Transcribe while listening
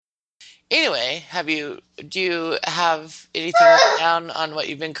Anyway, do you have anything written down on what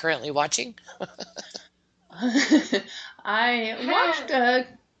you've been currently watching? I watched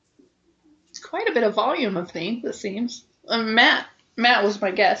quite a bit of volume of things, it seems. Matt was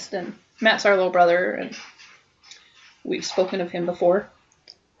my guest, and Matt's our little brother, and we've spoken of him before.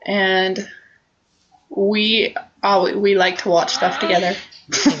 And we like to watch stuff together.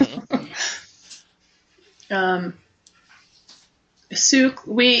 Hmm. um, Sue,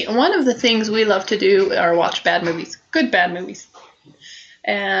 one of the things we love to do are watch bad movies, good bad movies.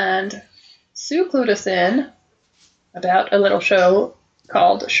 And Sue clued us in about a little show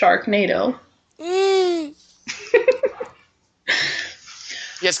called Sharknado. Mm.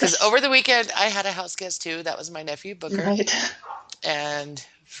 Yes, because over the weekend I had a house guest too. That was my nephew Booker. Right. And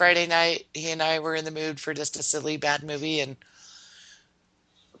Friday night, he and I were in the mood for just a silly bad movie, and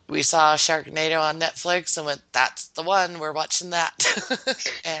we saw Sharknado on Netflix and went, "That's the one. We're watching that."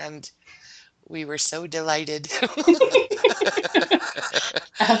 And we were so delighted.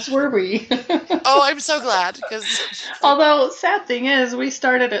 As were we. Oh, I'm so glad because Although, sad thing is, we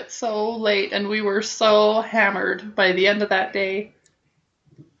started it so late and we were so hammered by the end of that day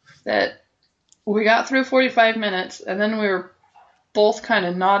that we got through 45 minutes and then we were both kind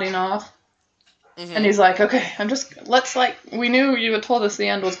of nodding off. And hmm he's like, okay, we knew you had told us the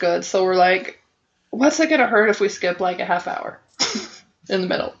end was good, so we're like, what's it gonna hurt if we skip like a half hour in the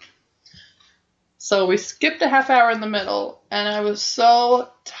middle? So we skipped a half hour in the middle, and I was so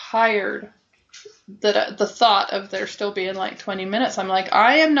tired that the thought of there still being like 20 minutes, I'm like,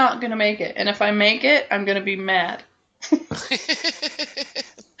 I am not going to make it. And if I make it, I'm going to be mad.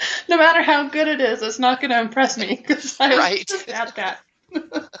 No matter how good it is, it's not going to impress me because I was Right. just at that.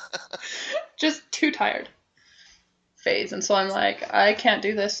 Just too tired phase. And so I'm like, I can't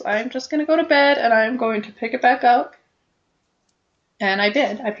do this. I'm just going to go to bed and I'm going to pick it back up. And I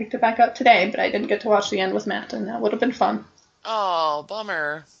did. I picked it back up today, but I didn't get to watch the end with Matt, and that would have been fun. Oh,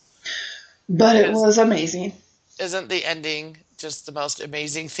 bummer. But it Because was amazing. isn't the ending just the most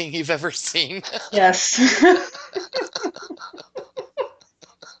amazing thing you've ever seen? Yes.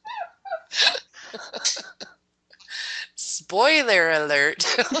 Spoiler alert.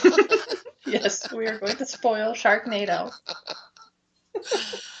 Yes, we are going to spoil Sharknado.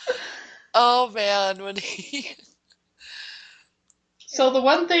 Oh man, when he So the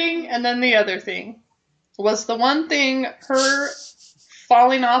one thing and then the other thing. Was the one thing her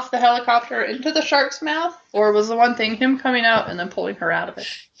falling off the helicopter into the shark's mouth, or was the one thing him coming out and then pulling her out of it?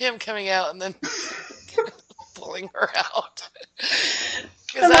 him coming out and then pulling her out.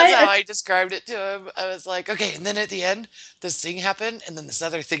 Because And that's how I described it to him. I was like, okay, and then at the end, this thing happened, and then this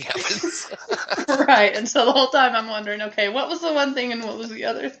other thing happens. right, and so the whole time I'm wondering, okay, what was the one thing and what was the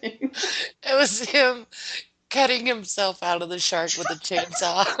other thing? It was him cutting himself out of the shark with a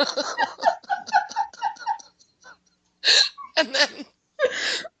chainsaw. And then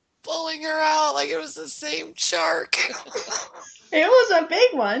pulling her out like it was the same shark. It was a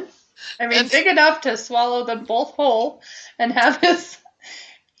big one. I mean, And big enough to swallow them both whole and have his.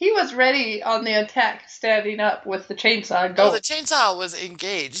 He was ready on the attack, standing up with the chainsaw oh, the going. chainsaw was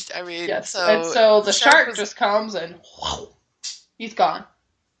engaged. I mean, Yes, and so so the the shark shark was, just comes and whoa, he's gone.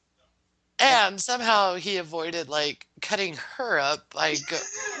 and somehow he avoided like cutting her up by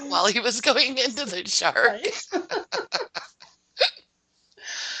while he was going into the shark. Right.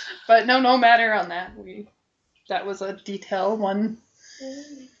 But no matter on that. That was a detail one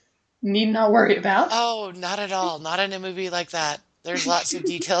need not worry about. Oh, not at all. Not in a movie like that. There's lots of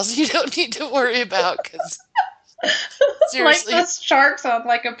details you don't need to worry about because Like the seriously, sharks on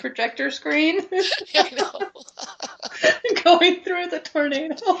like a projector screen I know. going through the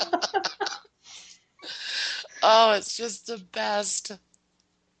tornado. Oh, it's just the best.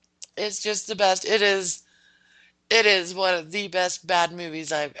 It's just the best. It is one of the best bad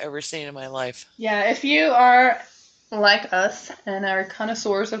movies I've ever seen in my life. Yeah, if you are like us and are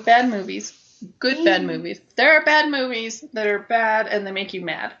connoisseurs of bad movies, good bad movies. There are bad movies that are bad and they make you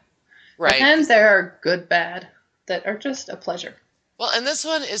mad. And Right. then there are good bad that are just a pleasure. Well, and this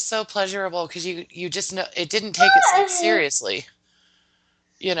one is so pleasurable because you just know it didn't take itself seriously.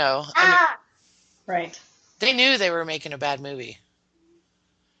 I mean, Right. they knew they were making a bad movie.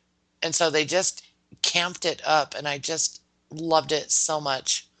 And so they just camped it up and I just loved it so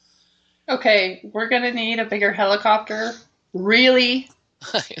much. Okay, we're gonna need a bigger helicopter. Really?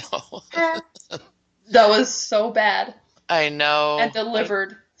 I know. That was so bad I and know.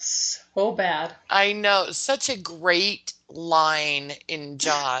 delivered so bad. I know. Such a great line in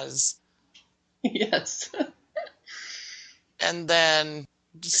Jaws. Yes. And then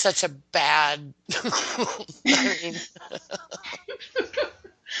such a bad I mean,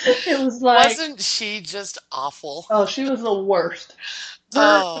 It was like, Wasn't she just awful? oh, she was the worst. Her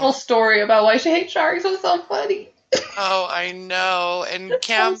little Oh, story about why she hates sharks was so funny. oh, I know. And That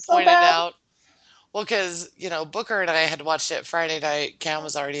Cam was so pointed bad. out, well, because, Booker and I had watched it Friday night. Cam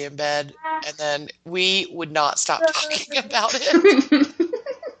was already in bed, and then we would not stop talking about it.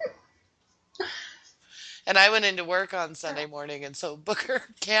 And I went into work on Sunday morning, and so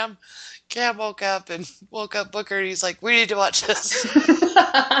Cam woke up Booker, and he's like, "We need to watch this."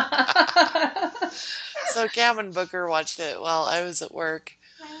 So Cam and Booker watched it while I was at work,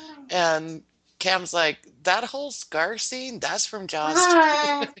 and Cam's like, "That whole scar scene, that's from Jaws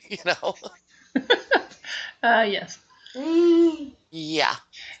too," you know? Yes. Yeah.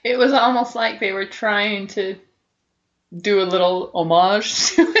 It was almost like they were trying to do a little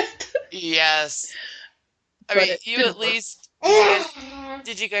homage to it. Yes. I But mean, it you didn't at work. least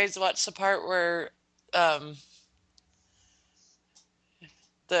did you guys watch the part where um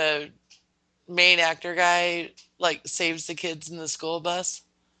the main actor guy like saves the kids in the school bus?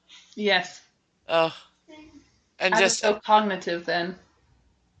 Yes. Oh, and I was just so cognitive then.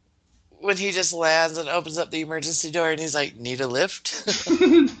 when he just lands and opens up the emergency door and he's like, "Need a lift?"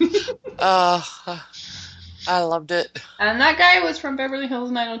 And Oh, I loved it. that guy was from Beverly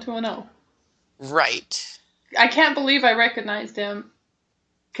Hills 90210. Right. I can't believe I recognized him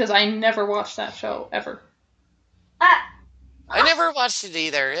because I never watched that show ever. I never watched it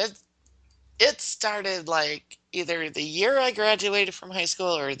either. It started like either the year I graduated from high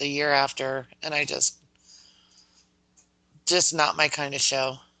school or the year after, and I just not my kind of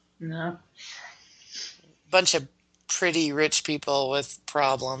show. No. Bunch of pretty rich people with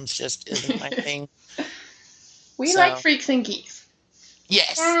problems just isn't my thing. We So. like freaks and geeks.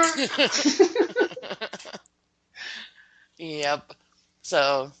 Yes. Yep.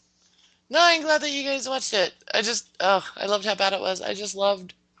 So, no, I'm glad that you guys watched it. I loved how bad it was. I just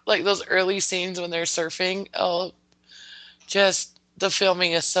loved like those early scenes when they're surfing. Oh, just the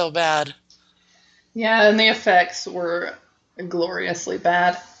filming is so bad. Yeah, and the effects were gloriously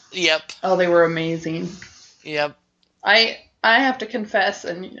bad. Yep. Oh, they were amazing. Yep. I have to confess,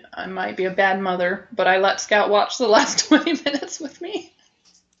 and I might be a bad mother, but I let Scout watch the last 20 minutes with me.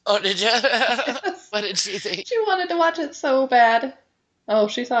 Oh, did you? Yes. What did she think? She wanted to watch it so bad. Oh,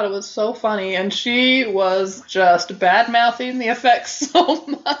 she thought it was so funny, and she was just bad-mouthing the effects so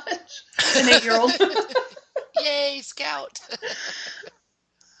much. An 8-year-old. Yay, Scout.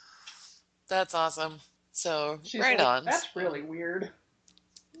 That's awesome. So, She's right like, on. That's really weird.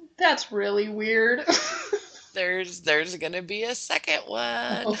 That's really weird. There's going to be a second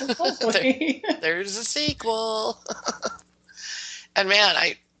one. Oh, hopefully. There's a sequel. And man,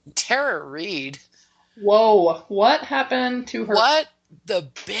 Tara Reid. Whoa, what happened to her? What the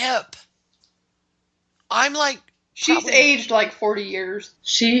bip? I'm like, She's probably- aged like 40 years.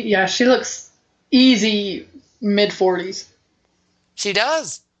 She looks easy mid-40s. She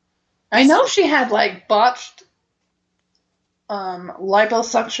does. I know she had like botched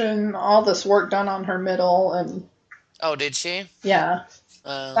liposuction, all this work done on her middle, and Oh, did she? yeah,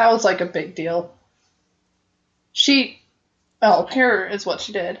 that was like a big deal. Here is what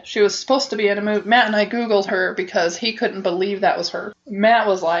she did. She was supposed to be in a movie. Matt and I Googled her because he couldn't believe that was her. Matt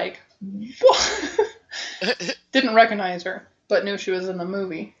was like, what? Didn't recognize her, but knew she was in the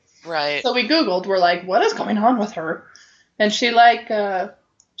movie. Right. So we Googled, we're like, what is going on with her? And she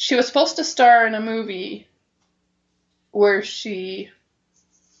was supposed to star in a movie where she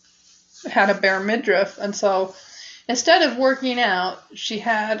had a bare midriff, and so instead of working out, she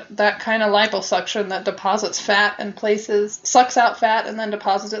had that kind of liposuction that deposits fat in places, sucks out fat and then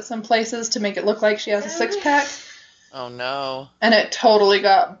deposits it in places to make it look like she has a six-pack. Oh no. And it totally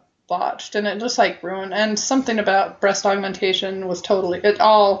got botched, and it just like ruined. And something about breast augmentation was it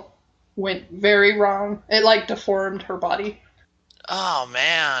all went very wrong. It like deformed her body. Oh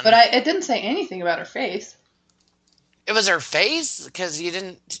man. But it didn't say anything about her face. It was her face because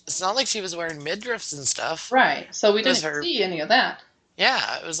it's not like she was wearing midriffs and stuff. Right. So we It was didn't see any of that.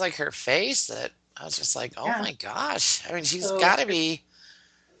 Yeah, it was like her face that I was just like, oh Yeah. my gosh. I mean, she's So- got to be.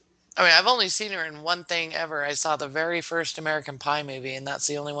 I mean, I've only seen her in one thing ever. I saw the very first American Pie movie, and that's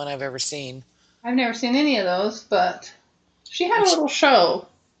the only one I've ever seen. I've never seen any of those, but she had a little show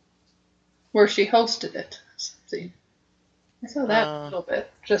where she hosted it. See, I saw that a little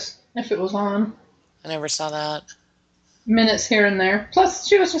bit, just if it was on. I never saw that. Minutes here and there. Plus,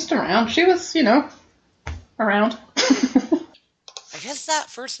 she was just around. She was, around. I guess that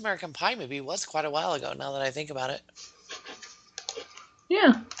first American Pie movie was quite a while ago, now that I think about it.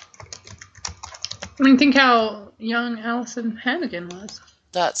 Yeah. I mean, think how young Allison Hannigan was.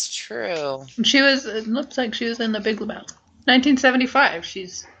 That's true. And it looks like she was in The Big Lebowski. 1975.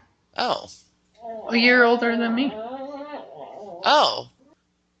 She's Oh. a year older than me. Oh.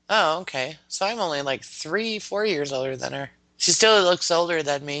 Oh, okay. So I'm only like 3, 4 years older than her. She still looks older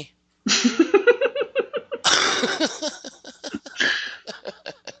than me.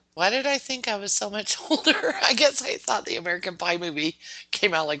 Why did I think I was so much older? I guess I thought the American Pie movie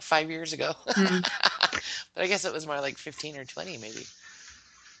came out like 5 years ago. Mm. But I guess it was more like 15 or 20 maybe.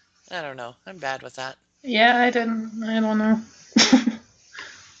 I don't know. I'm bad with that. Yeah, I don't know.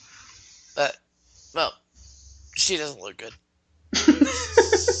 But, well, she doesn't look good.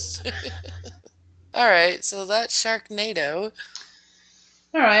 All right, so that's Sharknado.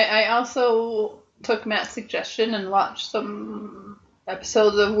 All right, I also took Matt's suggestion and watched some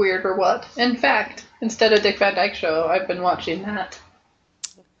episodes of Weird or What. In fact, instead of Dick Van Dyke Show, I've been watching that.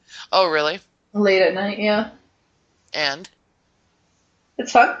 Oh, really? Late at night, yeah. And?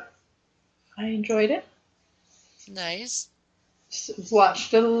 It's fun. I enjoyed it. Nice. Just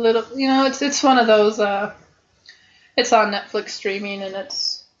watched a little, it's one of those, it's on Netflix streaming, and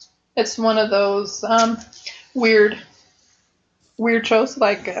it's one of those weird shows,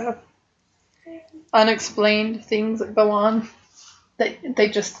 like unexplained things that go on that they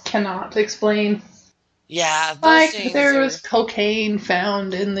just cannot explain. Yeah, those Like things there are... was cocaine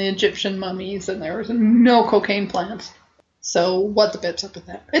found in the Egyptian mummies, and there was no cocaine plants. So what the bip's up with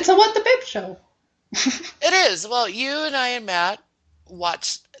that? It's a What the Bip show. It is. Well, you and I and Matt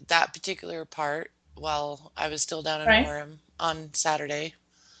watched that particular part while I was still down in Right. Orem on Saturday.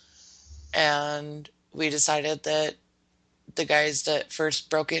 And we decided that the guys that first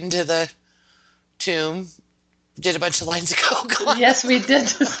broke into the tomb did a bunch of lines of coke on Yes, we did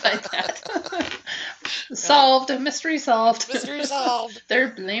decide that. Solved. Mystery solved. Mystery solved. They're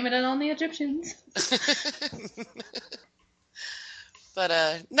blaming it on the Egyptians. But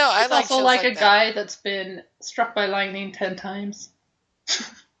no, I It's like also shows like a that. guy that's been struck by lightning 10 times. It's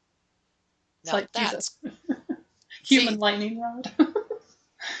Now like that's human see, lightning rod.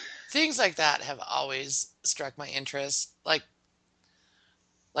 things like that have always struck my interest.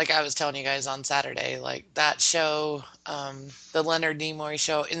 Like I was telling you guys on Saturday, like that show, the Leonard Nimoy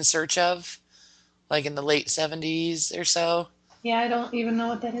show, In Search Of, like in the late 70s or so. Yeah, I don't even know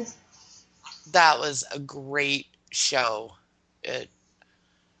what that is. That was a great show.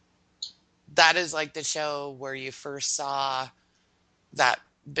 That is like the show where you first saw that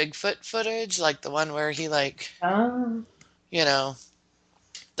Bigfoot footage, like the one where he Oh.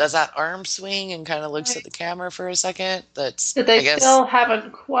 does that arm swing and kind of looks at the camera for a second. That's, That they I guess, still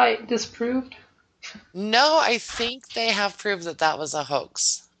haven't quite disproved? no, I think they have proved that was a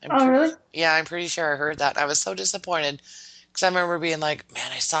hoax. Really? Yeah, I'm pretty sure I heard that. I was so disappointed because I remember being like,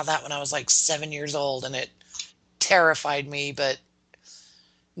 man, I saw that when I was like 7 years old and it terrified me, but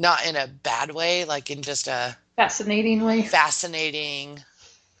not in a bad way, like in just a Fascinating way. fascinating,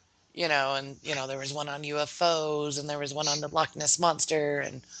 and there was one on UFOs and there was one on the Loch Ness Monster,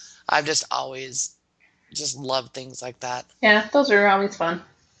 and I've just always just loved things like that. Yeah, those are always fun.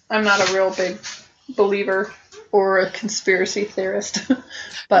 I'm not a real big believer or a conspiracy theorist,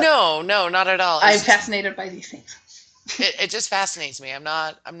 but No, not at all. I'm fascinated by these things. It just fascinates me. I'm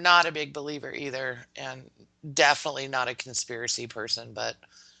not a big believer either, and definitely not a conspiracy person, but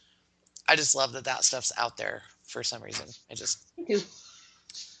I just love that stuff's out there for some reason. I just I do.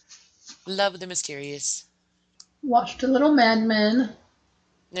 love the mysterious. Watched a little Mad Men.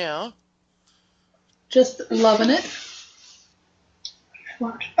 Yeah. Just loving it.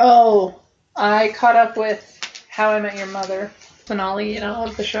 Oh, I caught up with How I Met Your Mother finale,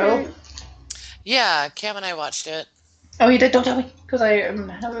 of the show. Yeah, Cam and I watched it. Oh, you did? Don't tell me, because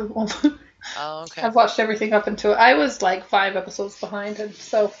Oh, okay. I've watched everything up until I was like 5 episodes behind, and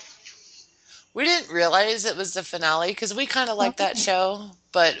so We didn't realize it was the finale because we kind of like that show,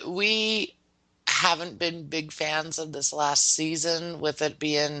 but we haven't been big fans of this last season with it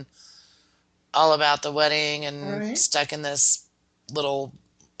being all about the wedding and stuck in this little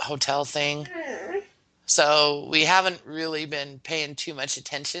hotel thing. So we haven't really been paying too much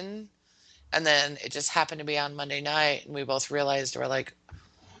attention. And then it just happened to be on Monday night, and we both realized, we're like,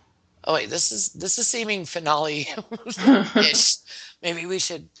 oh wait, this is seeming finale-ish. Maybe we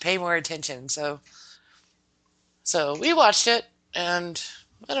should pay more attention. So we watched it, and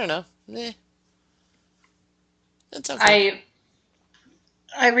I don't know. It's okay.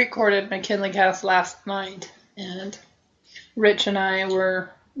 I recorded McKinley Cast last night, and Rich and I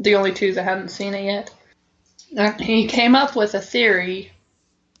were the only two that hadn't seen it yet. He came up with a theory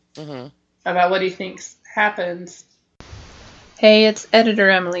about what he thinks happens. Hey, it's Editor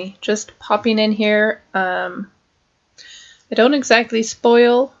Emily. Just popping in here. I don't exactly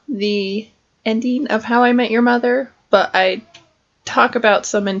spoil the ending of How I Met Your Mother, but I talk about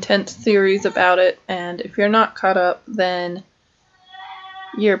some intense theories about it, and if you're not caught up, then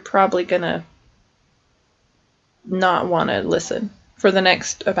you're probably gonna not want to listen for the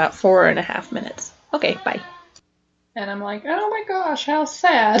next about 4.5 minutes. Okay, bye. And I'm like, oh my gosh, how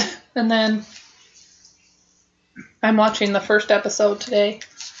sad. And then I'm watching the first episode today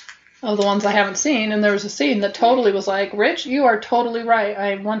of the ones I haven't seen, and there was a scene that totally was like, Rich, you are totally right.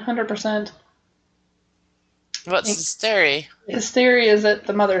 I 100%. What's his theory? His theory is that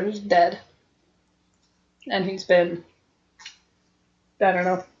the mother is dead. And he's been, I don't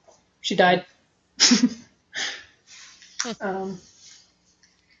know, she died.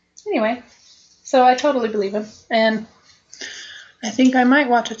 Anyway, so I totally believe him. And I think I might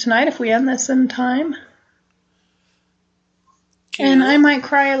watch it tonight if we end this in time. Cool. And I might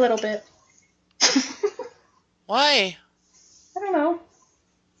cry a little bit. Why? I don't know.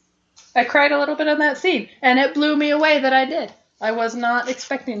 I cried a little bit on that scene, and it blew me away that I did. I was not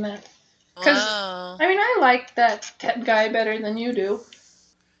expecting that. Because, Wow. I mean, I like that Ted guy better than you do.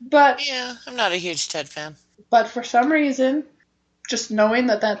 But, Yeah, I'm not a huge Ted fan. but for some reason, just knowing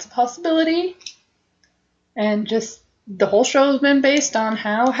that that's a possibility, and just the whole show's been based on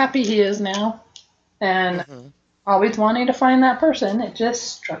how happy he is now, and always wanting to find that person, it just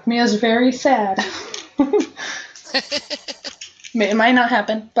struck me as very sad. It might not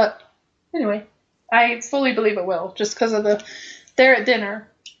happen, but anyway, I fully believe it will, just because of they're at dinner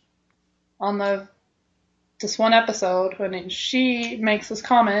on this one episode, when she makes this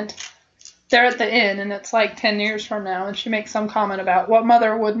comment. They're at the inn, and it's like 10 years from now, and she makes some comment about what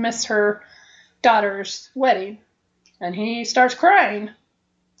mother would miss her daughter's wedding, and he starts crying.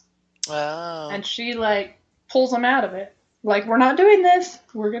 Oh. And she, like, pulls him out of it. Like, we're not doing this.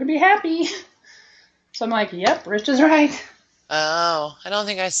 We're going to be happy. So I'm like, yep, Rich is right. Oh, I don't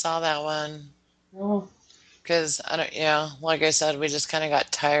think I saw that one. Oh. Because, like I said, we just kind of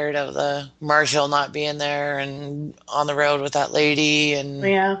got tired of the Marshall not being there and on the road with that lady. And,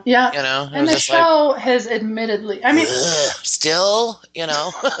 Yeah. it And was the just show has admittedly, I mean, still,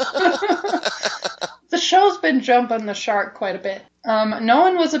 the show's been jumping the shark quite a bit. No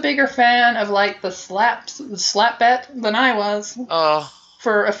one was a bigger fan of, like, the slap bet than I was. Oh,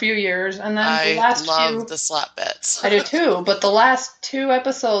 for a few years, and then I the last love the slap bets. I do too, but the last 2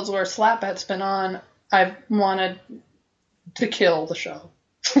 episodes where slap bet's been on, I've wanted to kill the show.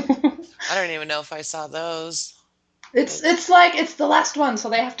 I don't even know if I saw those. It's like it's the last one, so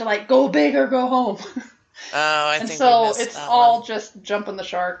they have to like go big or go home. Oh, I and think so we missed it's that all one. just jumping the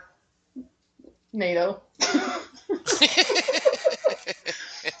shark. NATO.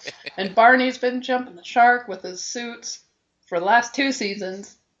 And Barney's been jumping the shark with his suits for the last 2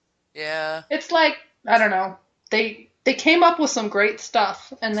 seasons. Yeah. It's like, I don't know, they came up with some great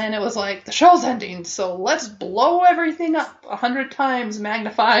stuff, and then it was like, the show's ending, so let's blow everything up 100 times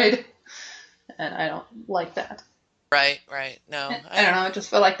magnified. And I don't like that. Right. No. I don't know, I just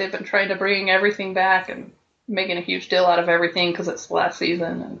feel like they've been trying to bring everything back and making a huge deal out of everything because it's the last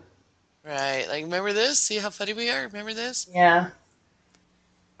season. And right. Like, remember this? See how funny we are? Remember this? yeah.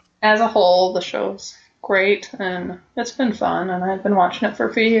 As a whole, the show's great, and it's been fun, and I've been watching it for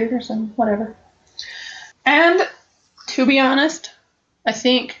a few years, and whatever. And, to be honest, I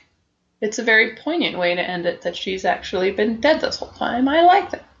think it's a very poignant way to end it, that she's actually been dead this whole time. I like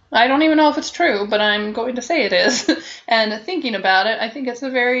that. I don't even know if it's true, but I'm going to say it is. And thinking about it, I think it's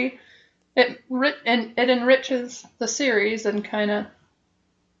it enriches the series and kind of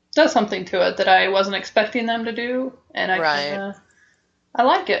does something to it that I wasn't expecting them to do, and I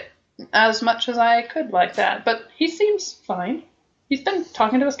like it as much as I could like that. But he seems fine. He's been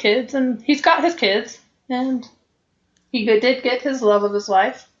talking to his kids, and he's got his kids, and he did get his love of his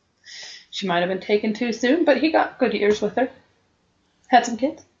life. She might have been taken too soon, but he got good years with her. Had some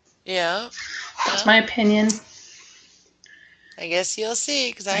kids. Yeah. That's my opinion. I guess you'll see,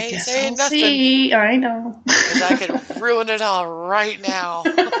 because I ain't guess saying I'll nothing. see. I know. Because I could ruin it all right now.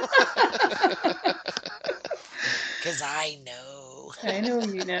 Because I know. I know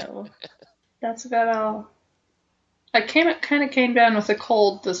you know. That's about all. I kind of came down with a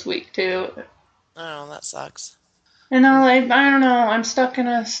cold this week, too. Oh, that sucks. And I don't know. I'm stuck in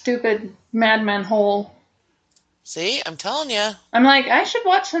a stupid Mad Men hole. See? I'm telling you. I'm like, I should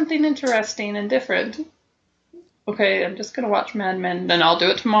watch something interesting and different. Okay, I'm just going to watch Mad Men, then I'll do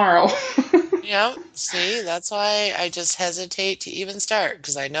it tomorrow. Yep. See? That's why I just hesitate to even start.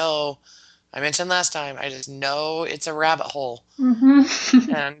 Because I know, I mentioned last time, I just know it's a rabbit hole.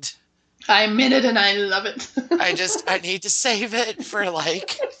 Mm-hmm. And I'm in it and I love it. I need to save it for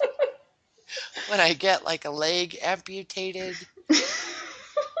like when I get like a leg amputated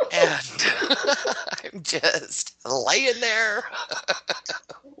and I'm just laying there.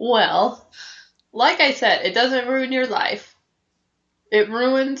 Well, like I said, it doesn't ruin your life. It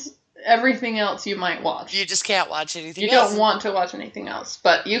ruins everything else you might watch. You just can't watch anything You else. don't want to watch anything else,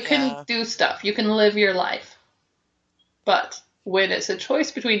 but you can Yeah. do stuff. You can live your life. But when it's a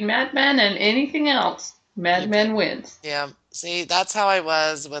choice between Mad Men and anything else, Mad Men wins. Yeah. See, that's how I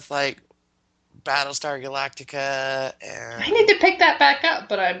was with like Battlestar Galactica and I need to pick that back up,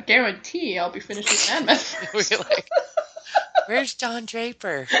 but I guarantee I'll be finishing Mad Men we're first. like, where's Don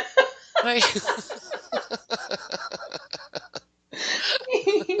Draper? Wait.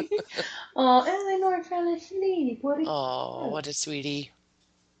 Oh, Eleanor fell asleep. What a Oh, what a sweetie.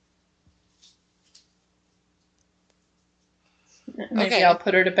 Maybe Okay. I'll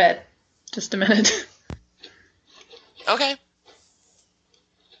put her to bed. Just a minute. Okay.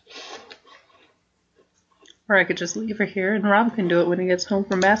 Or I could just leave her here and Rob can do it when he gets home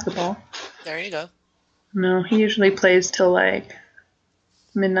from basketball. There you go. No, he usually plays till like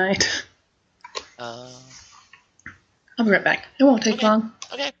midnight. Uh, I'll be right back. It won't take Okay. long.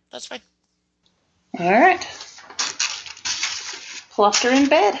 okay, that's fine. Alright. Plucked her in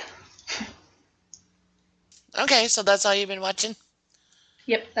bed. Okay, so that's all you've been watching?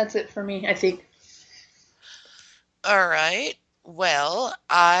 Yep, that's it for me, I think. All right. Well,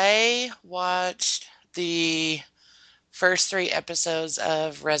 I watched the first 3 episodes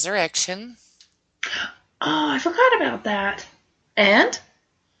of Resurrection. Oh, I forgot about that. And?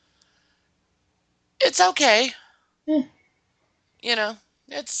 It's okay. Hmm. You know,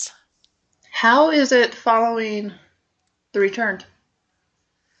 it's How is it following The Returned?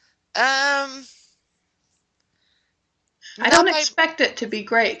 um I don't not by expect it to be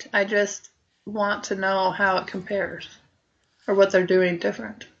great. I just want to know how it compares. Or what they're doing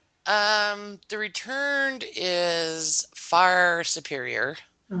different. The Returned is far superior.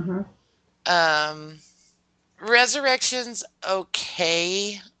 Mm-hmm. Resurrection's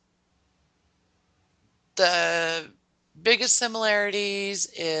okay. The biggest similarities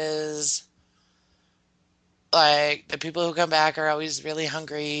is like the people who come back are always really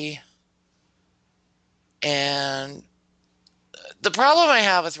hungry. And the problem I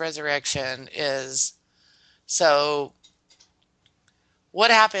have with Resurrection is so what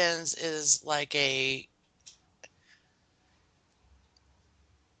happens is like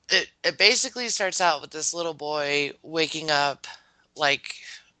it basically starts out with this little boy waking up like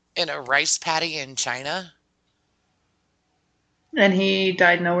in a rice paddy in China. And he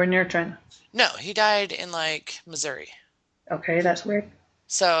died nowhere near China. No, he died in like Missouri. Okay, that's weird.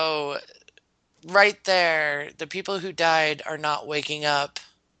 So right there, the people who died are not waking up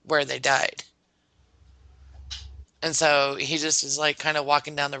where they died. And so he just is like kind of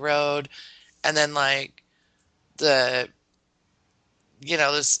walking down the road and then like the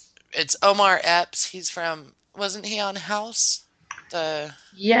this it's Omar Epps. He's from wasn't he on House? The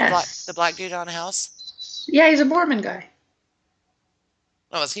Yes. the black dude on House? Yeah, he's a Mormon guy.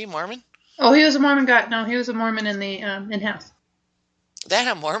 Oh, is he Mormon? Oh, he was a Mormon guy. No, he was a Mormon in the in-house. They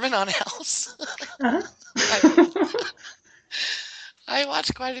had a Mormon on House? Uh-huh. I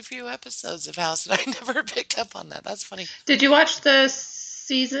watched quite a few episodes of House and I never picked up on that. That's funny. Did you watch the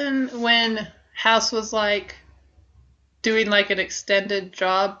season when House was like doing like an extended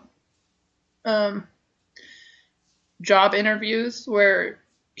job interviews where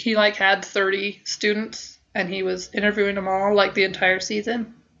he like had 30 students and he was interviewing them all like the entire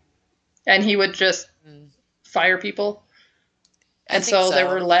season and he would just fire people and so there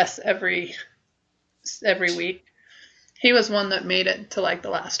were less every week. He was one that made it to like the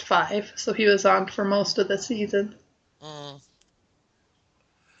last 5, so he was on for most of the season.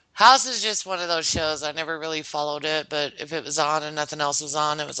 House is just one of those shows. I never really followed it, but if it was on and nothing else was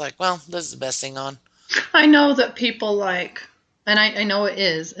on, it was like, well, this is the best thing on. I know that people like, and I know it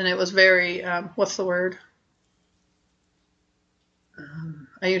is, and it was very, what's the word?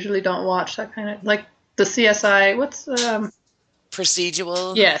 I usually don't watch that kind of, like the CSI,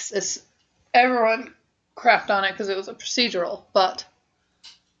 Procedural? Yes, it's, everyone crapped on it because it was a procedural,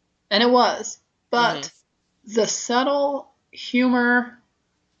 and it was, but the subtle humor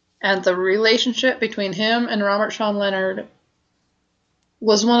and the relationship between him and Robert Sean Leonard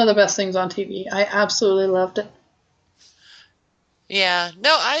was one of the best things on TV. I absolutely loved it. Yeah.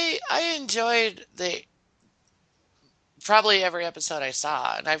 No, I enjoyed probably every episode I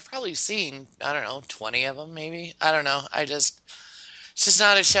saw, and I've probably seen, I don't know, 20 of them maybe. I don't know. It's just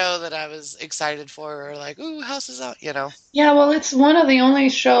not a show that I was excited for or like, ooh, House is out, Yeah, well, it's one of the only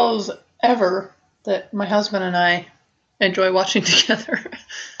shows ever that my husband and I enjoy watching together.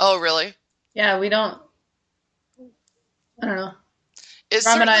 Oh, really? Yeah, we don't, I don't know. It's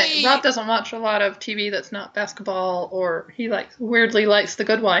Rob certainly, doesn't watch a lot of TV that's not basketball, or he weirdly likes The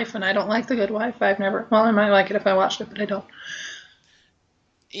Good Wife, and I don't like The Good Wife. Well, I might like it if I watched it, but I don't.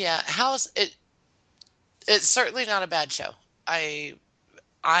 yeah, it's certainly not a bad show. I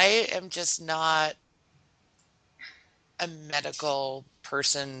I am just not a medical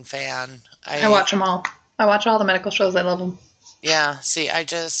person fan. I watch them all. I watch all the medical shows. I love them. Yeah, see,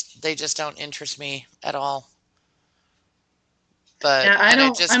 they just don't interest me at all. But Yeah, I and I don't.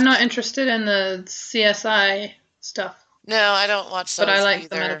 I'm just not interested in the CSI stuff, no, I don't watch but I those like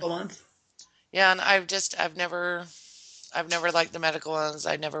the either. medical ones. Yeah, and I've never liked the medical ones.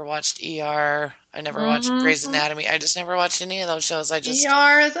 I never watched ER. I never watched Grey's Mm-hmm. Anatomy. I just never watched any of those shows. ER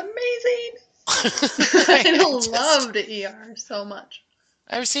is amazing. I I just loved ER so much.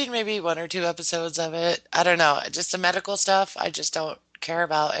 I've seen maybe one or two episodes of it. I don't know. Just the medical stuff, I just don't care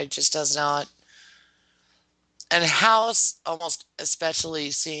about. It just does not. And House almost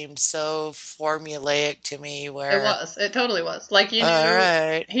especially seemed so formulaic to me It where, was. It totally was. Like you all knew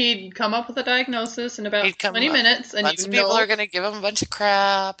right, he'd come up with a diagnosis in about he'd come 20 up, minutes, and lots of people are going to give him a bunch of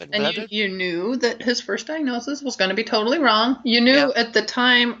crap and blah, blah. you knew that his first diagnosis was going to be totally wrong. You knew Yep, at the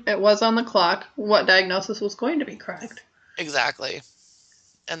time it was on the clock what diagnosis was going to be correct. exactly.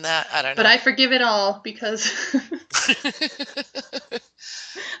 And that, I don't But know. I forgive it all because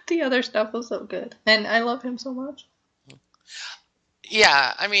the other stuff was so good, and I love him so much.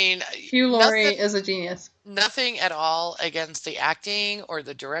 Yeah, I mean, Hugh nothing Laurie is a genius. nothing at all against the acting or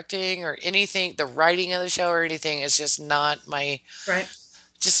the directing or anything, the writing of the show or anything is Right. just not my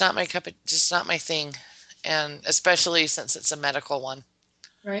just not my thing. And especially since it's a medical one.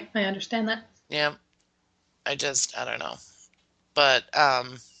 Right. I understand that. Yeah, I don't know. But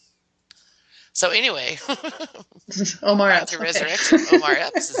so anyway, Omar back to Epps. Okay. Resurrection. Omar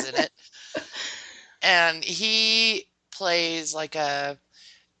Epps is in it, and he plays like a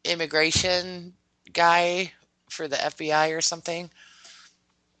immigration guy for the FBI or something.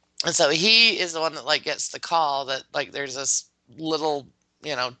 And so he is the one that like gets the call that like there's this little,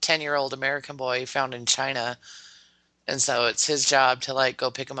 10-year-old American boy found in China. And so it's his job to like go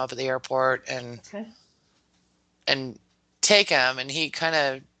pick him up at the airport Okay. and take him, and he kind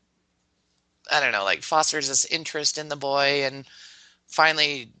of, I don't know, like fosters this interest in the boy and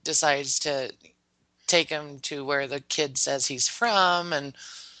finally decides to take him to where the kid says he's from, and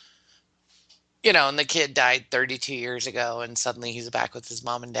the kid died 32 years ago, and suddenly he's back with his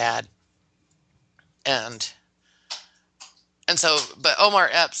mom and dad. And but Omar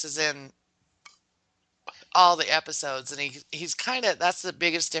Epps is in all the episodes, and he's kind of, that's the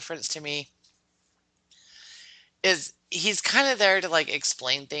biggest difference to me, is he's kind of there to like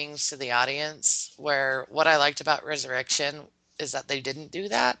explain things to the audience, where what I liked about Resurrection is that they didn't do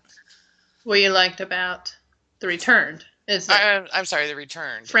that. What you liked about The Returned is that I'm sorry, The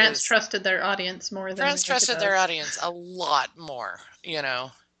Returned France is trusted their audience more than France America trusted their does. audience a lot more,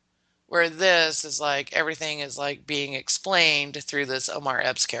 where this is like everything is like being explained through this Omar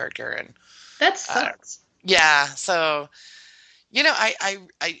Epps character. And That I don't, sucks. yeah, so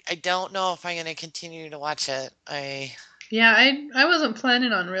I don't know if I'm going to continue to watch it. Yeah, I wasn't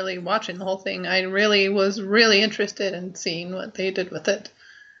planning on really watching the whole thing. I really was really interested in seeing what they did with it,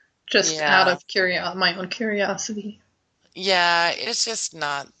 just out Yeah, of my own curiosity. yeah, it's just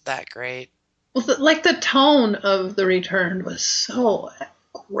not that great. Well, like the tone of The Returned was so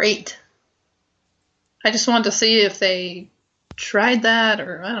great. I just wanted to see if they tried that,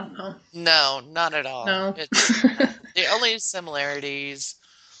 or I don't know. No, not at all. No. It's the only similarities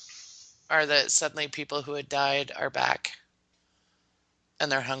are that suddenly people who had died are back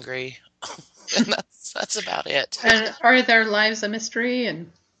and they're hungry, and that's about it. And are their lives a mystery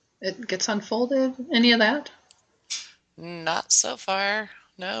and it gets unfolded? Any of that? Not so far.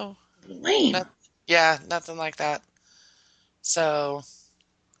 No. Lame. Not, yeah, nothing like that. So,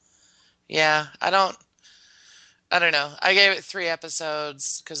 yeah, I don't know. I gave it 3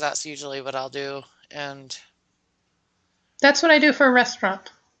 episodes because that's usually what I'll do. And, That's what I do for a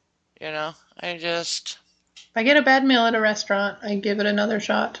restaurant. I just, If I get a bad meal at a restaurant, I give it another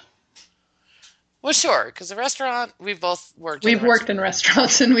shot. well, sure, because the restaurant, we've both worked in a We've worked restaurant. in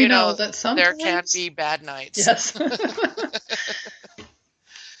restaurants and we You know know, that there can sometimes. be bad nights. Yes.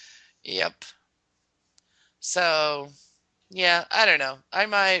 Yep. So, yeah, I don't know. I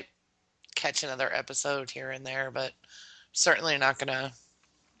might catch another episode here and there, but certainly not gonna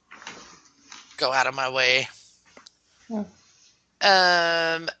go out of my way. Oh,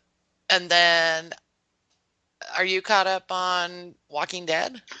 Um, and then are you caught up on Walking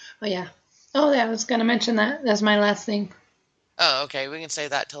Dead? yeah. Oh, yeah, I was going to mention that. That's my last thing. Oh, okay, we can say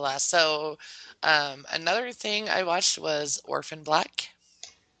that to last. So, another thing I watched was Orphan Black.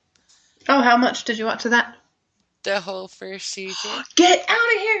 Oh, how much did you watch of that? The whole first season. Get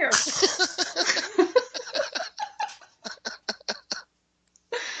out of here!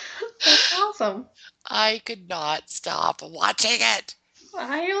 That's awesome. I could not stop watching it.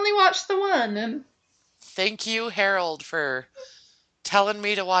 I only watched the one, and Thank you, Harold, for telling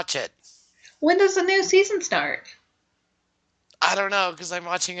me to watch it. when does the new season start? I don't know, because I'm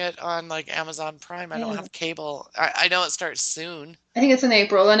watching it on like Amazon Prime. I don't Yeah. have cable. I know it starts soon. I think it's in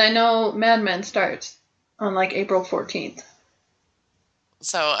April, and I know Mad Men starts on like April 14th.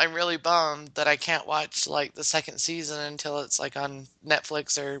 So I'm really bummed that I can't watch like the second season until it's like on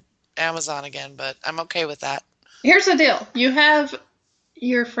Netflix or Amazon again, but I'm okay with that. Here's the deal. You have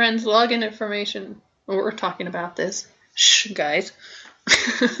your friend's login information. We're talking about this. Shh, guys.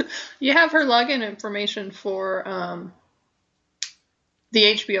 You have her login information for the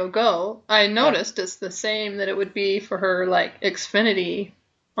HBO Go. I noticed it's the same that it would be for her like Xfinity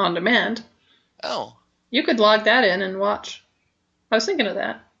on demand. Oh, You could log that in and watch. I was thinking of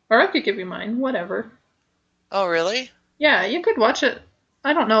that. Or I could give you mine, whatever. oh, really? Yeah, you could watch it.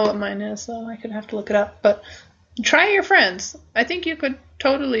 I don't know what mine is, so I could have to look it up. But try your friends. I think you could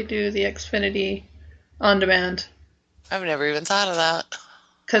totally do the Xfinity on demand. I've never even thought of that.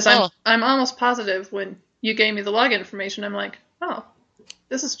 Because Oh. I'm almost positive when you gave me the login information, I'm like, oh,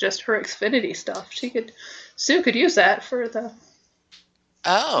 this is just her Xfinity stuff. Sue could use that for the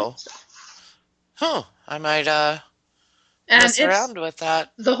Oh, stuff. huh. I might And mess around with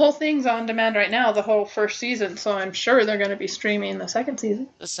that. the whole thing's on demand right now, the whole first season, so I'm sure they're going to be streaming the second season.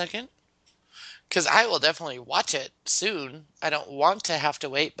 A second. Because I will definitely watch it soon. I don't want to have to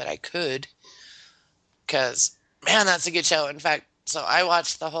wait, but I could. Because, man, that's a good show. In fact, so I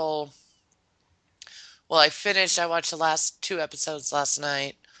watched the whole. Well, I watched the last 2 episodes last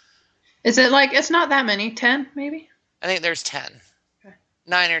night. Is it like, it's not that many, 10 maybe? I think there's 10. Okay.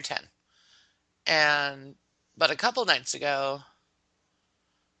 9 or 10. But a couple nights ago,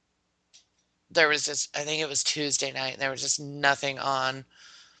 there was just, I think it was Tuesday night, and there was just nothing on.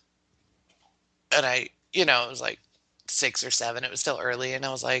 And it was like 6 or 7. It was still early, and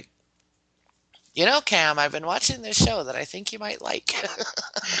I was like, Cam, I've been watching this show that I think you might like.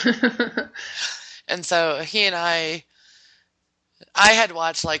 And so he and I had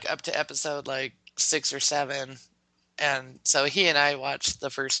watched like up to episode like 6 or 7. And so he and I watched the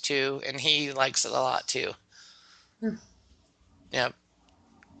first 2, and he likes it a lot too. Yep.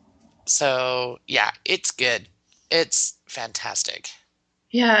 So, yeah, it's good. It's fantastic.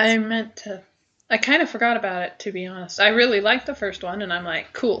 Yeah, I kind of forgot about it, to be honest. I really liked the first one, and I'm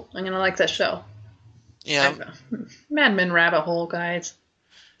like, cool, I'm going to like this show. Yeah. Mad Men rabbit hole, guys.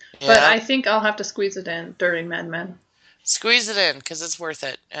 Yeah. But I think I'll have to squeeze it in during Mad Men. Squeeze it in, because it's worth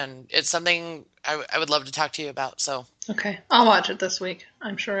it. And it's something I would love to talk to you about. So, Okay, I'll watch it this week.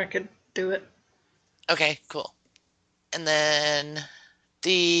 I'm sure I could do it. okay, cool. And then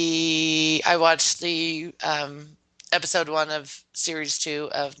I watched the episode 1 of series 2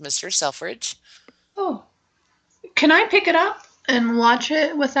 of Mr. Selfridge. Oh. Can I pick it up and watch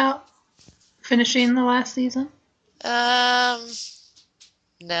it without finishing the last season?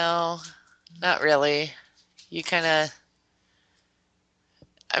 No, not really. You kind of,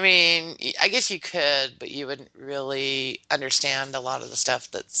 I mean, I guess you could, but you wouldn't really understand a lot of the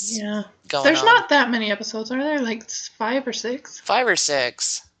stuff that's Yeah. going There's on. not that many episodes, are there? Like 5 or 6? 5 or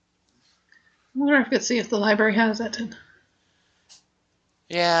 6. I wonder if I could see if the library has it.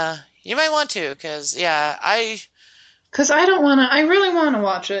 Yeah, you might want to, because, yeah, Because I really want to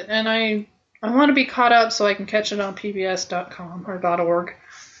watch it, and I want to be caught up so I can catch it on pbs.com or .org.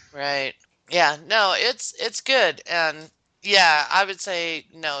 right. Yeah, no, it's good. And, yeah, I would say,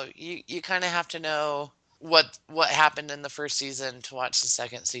 no, you kind of have to know what happened in the first season to watch the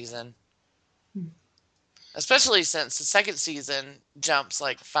second season. Especially since the second season jumps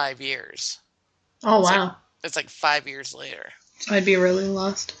like 5 years. Oh, wow. It's like 5 years later. I'd be really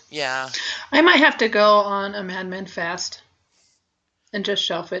lost. Yeah. I might have to go on a Mad Men fast and just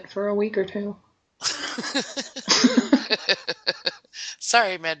shelf it for a week or 2.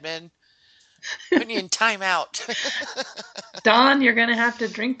 Sorry, Medmen. Putting you in timeout. Don, you're going to have to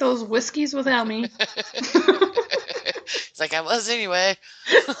drink those whiskeys without me. It's like I was anyway.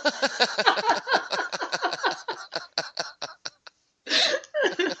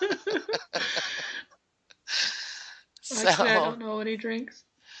 Actually, I don't know what he drinks.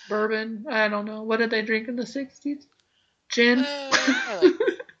 Bourbon. I don't know. What did they drink in the 60s? Gin? Like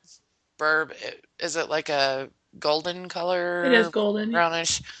burb. Is it like a golden color? It is golden.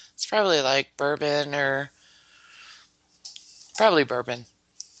 Brownish. It's probably like bourbon or probably bourbon.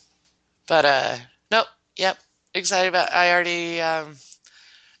 But nope. Yep. Excited about. I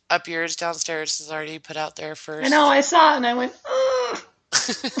Up Yours Downstairs is already put out there I know, first. I saw it and I went, ugh.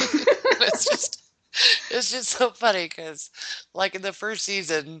 it's just it's just so funny because like in the first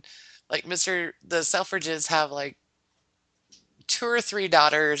season, like the Selfridges have like two or three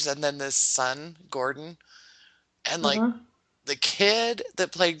daughters and then this son, Gordon. And like Uh-huh. the kid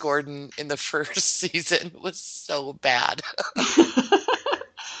that played Gordon in the first season was so bad.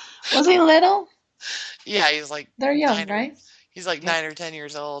 Was he little? Yeah, he's like They're young, nine or right? he's like Yeah. 9 or 10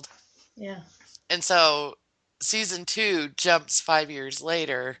 years old. Yeah. And so season two jumps 5 years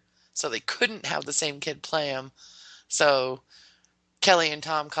later, so they couldn't have the same kid play him. So Kelly and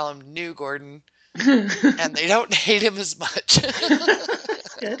Tom call him New Gordon, and they don't hate him as much.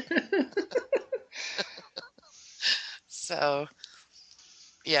 That's good. So,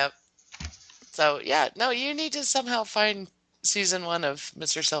 yep. So yeah, no, you need to somehow find season one of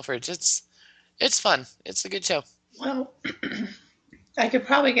Mr. Selfridge. It's fun. It's a good show. Well, I could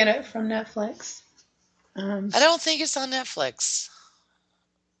probably get it from Netflix. I don't think it's on Netflix.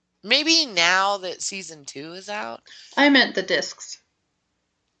 Maybe now that season two is out. I meant the discs.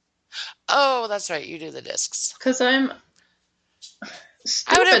 Oh, that's right. You do the discs. Because I'm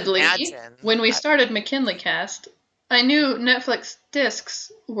I would stupidly, imagine. when we started McKinley Cast, I knew Netflix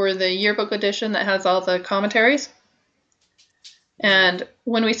discs were the yearbook edition that has all the commentaries. And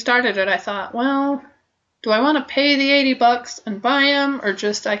when we started it, I thought, well, do I want to pay the $80 and buy them, or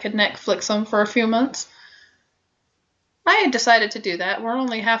just I could Netflix them for a few months? I had decided to do that. We're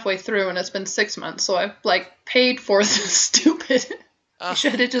only halfway through, and it's been 6 months, so I've paid for the stupid. I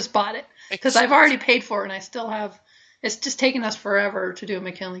should have just bought it because I've already paid for it, and I still have. It's just taken us forever to do a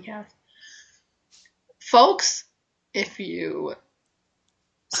McKinley Cast, folks. If you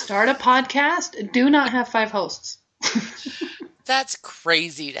start a podcast, do not have 5 hosts. That's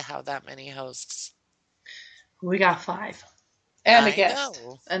crazy to have that many hosts. We got 5 and a I guest,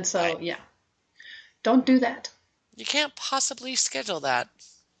 know. and so yeah, don't do that. You can't possibly schedule that.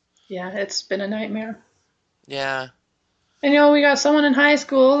 Yeah, it's been a nightmare. Yeah. And we got someone in high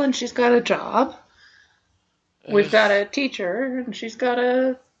school, and she's got a job. We've got a teacher, and she's got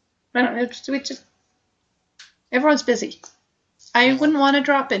a. I don't know. Everyone's busy. I wouldn't want to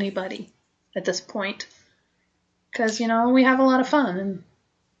drop anybody at this point, because we have a lot of fun. And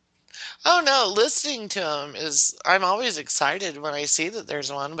Oh no, listening to them I'm always excited when I see that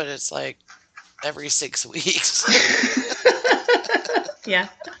there's one, but it's like every 6 weeks. yeah.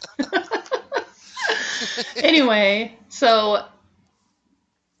 Anyway, so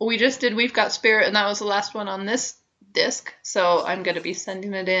We've Got Spirit, and that was the last one on this disc. So I'm going to be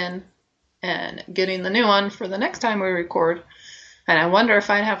sending it in and getting the new one for the next time we record. And I wonder if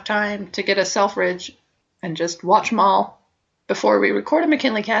I'd have time to get a Selfridge and just watch them all before we record a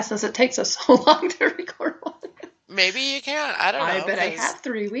McKinley Cast, as it takes us so long to record one. Maybe you can. I don't know. I bet I have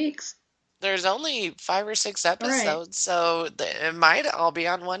 3 weeks. There's only 5 or 6 episodes, so it might all be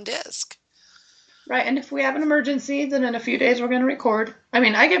on one disc. Right, and if we have an emergency, then in a few days we're going to record. I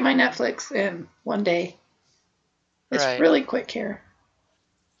mean, I get my Netflix in one day. It's really quick here.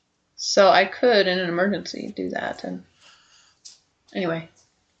 So I could, in an emergency, do that. And anyway.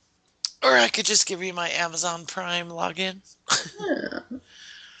 Or I could just give you my Amazon Prime login.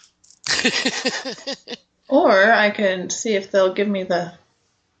 Or I can see if they'll give me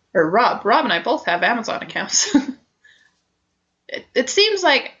Rob and I both have Amazon accounts. It seems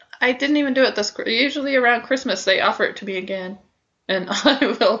like I didn't even do it usually around Christmas they offer it to me again. And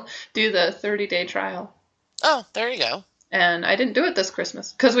I will do the 30-day trial. Oh, there you go. And I didn't do it this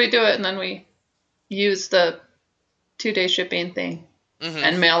Christmas because we do it and then we use the 2-day shipping thing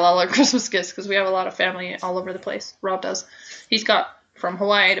and mail all our Christmas gifts because we have a lot of family all over the place. Rob does. He's got from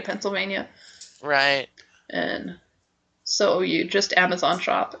Hawaii to Pennsylvania. Right. And so you just Amazon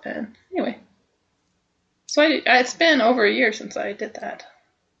shop. And anyway. So it's been over a year since I did that.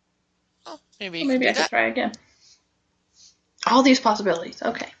 Oh, maybe I could try again. All these possibilities.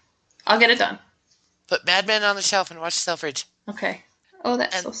 Okay. I'll get it done. Put Mad Men on the shelf and watch Selfridge. Okay. Oh,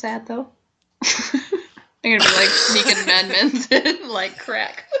 that's so sad, though. I'm going to be sneaking Mad Men's in like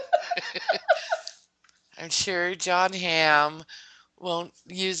crack. I'm sure John Hamm won't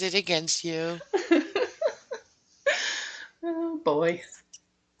use it against you. Oh, boy.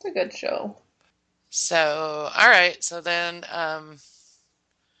 It's a good show. So, all right. So then, you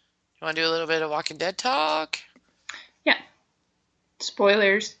want to do a little bit of Walking Dead talk? Yeah.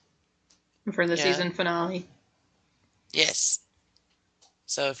 Spoilers for the season finale. Yes.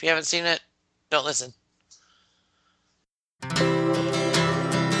 So if you haven't seen it, don't listen.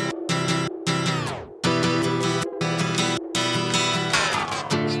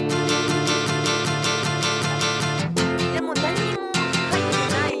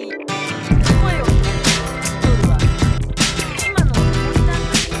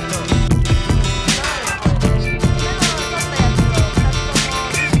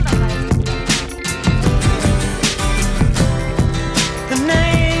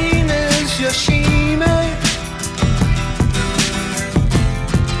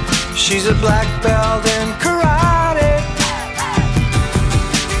 She's a black belt in karate,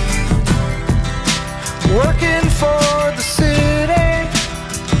 working for the city.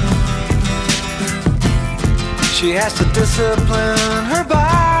 She has to discipline her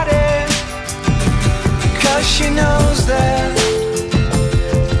body, 'cause she knows that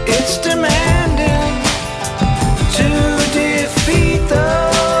it's demanding to defeat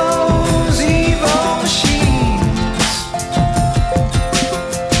those evil machines.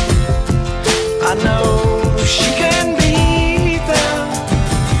 I know she can beat them.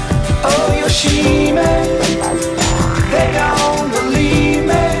 Oh, Yoshime, they don't believe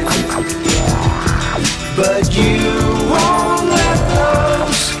me, but you won't let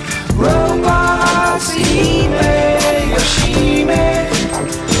those robots eat me. Yoshime,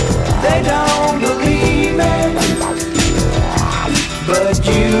 they don't believe me, but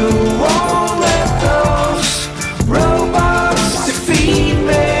you won't let those robots defeat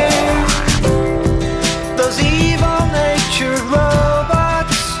me. Those evil-natured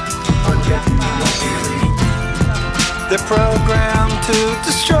robots, they're programmed to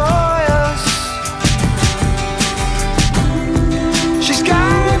destroy us. She's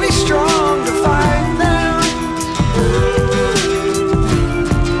gotta be strong to fight them,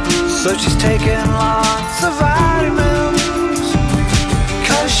 so she's taking lots of vitamins,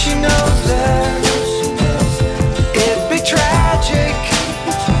 'cause she knows that it'd be tragic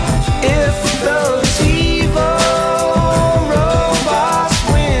if those evil robots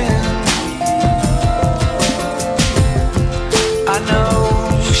win. I know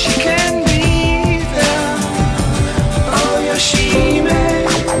she can beat them. Oh, Yoshime,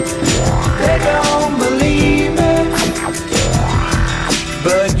 they don't believe me,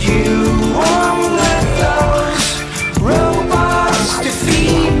 but you won't let those robots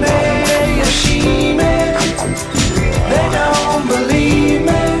defeat me. Yoshime, they don't believe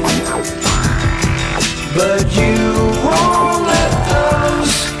me, but you won't let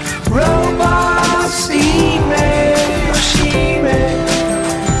those robots eat me. Yoshime.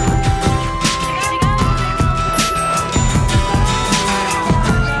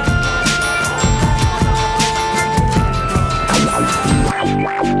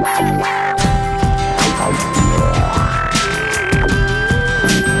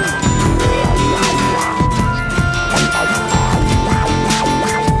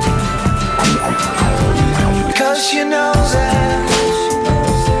 Cause you know that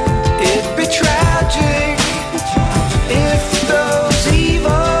it'd be tragic if those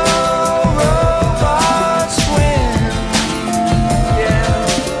evil robots win. Yeah,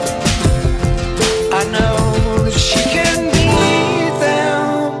 I know that she can beat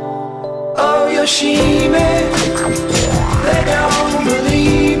them. Oh, Yoshime, they don't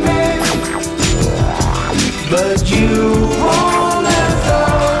believe me, but you won't let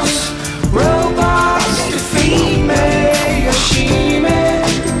those robots defeat me. Yoshime,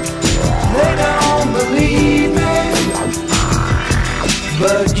 they don't believe me,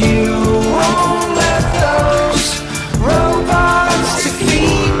 but you won't let those robots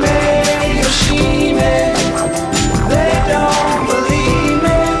defeat me. Yoshime, they don't believe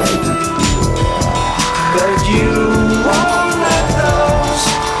me, but you won't let those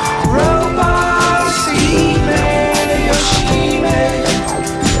robots eat me. Yoshime,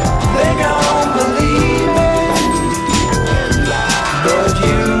 they don't believe me, but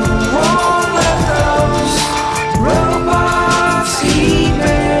you won't let those robots eat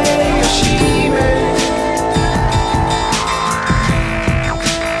me. Yoshime.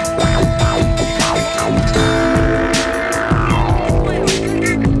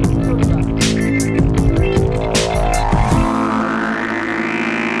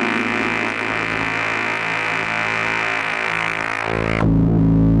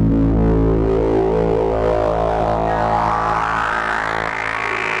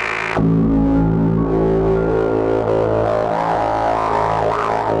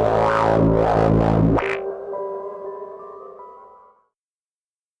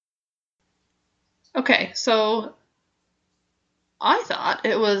 Okay, so I thought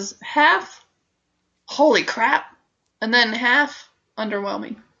it was half holy crap and then half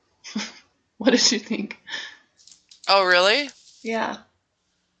underwhelming. What did you think? Oh, really? Yeah.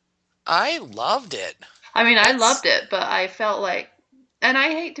 I loved it. I mean, I loved it, but I felt like, and I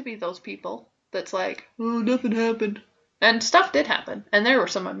hate to be those people that's like, oh, nothing happened. And stuff did happen, and there were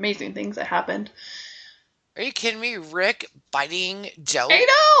some amazing things that happened. Are you kidding me? Rick biting Joe I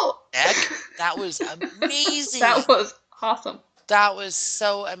know! neck? That was amazing. That was awesome. That was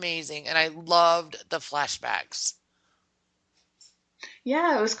so amazing. And I loved the flashbacks.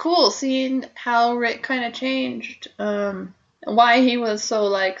 Yeah, it was cool seeing how Rick kind of changed. why he was so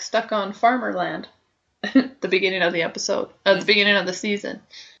like stuck on farmer land at the beginning of the episode, at the beginning of the season.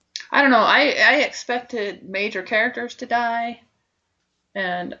 I don't know. I expected major characters to die,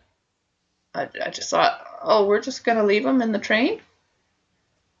 and I just thought, oh, we're just gonna leave them in the train.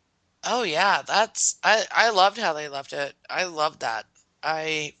 Oh yeah, I loved how they left it. I loved that.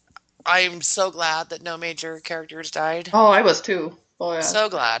 I I'm so glad that no major characters died. Oh, I was too. Oh yeah, So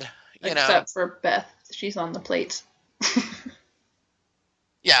glad, you know. except for Beth. She's on the plates.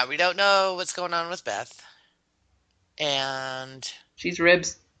 Yeah, we don't know what's going on with Beth, and She's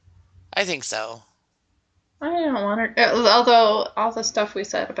ribs. I think so. I don't want her. Although all the stuff we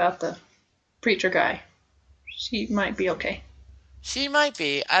said about the preacher guy, she might be okay. She might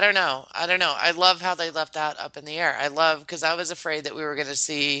be. I don't know. I don't know. I love how they left that up in the air. I love because I was afraid that we were going to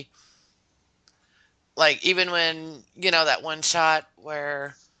see, like, even when, that one shot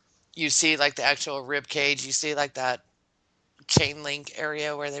where you see, like, the actual rib cage, you see, like, that chain link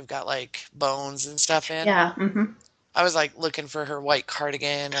area where they've got, like, bones and stuff in. Yeah. Mm-hmm. I was, like, looking for her white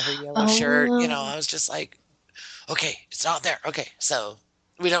cardigan or her yellow shirt. Oh. I was just like, okay, it's not there. Okay, so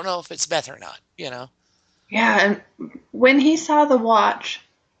we don't know if it's Beth or not. Yeah, and when he saw the watch,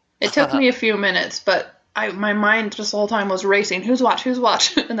 it took me a few minutes, but my mind just the whole time was racing. Whose watch? Whose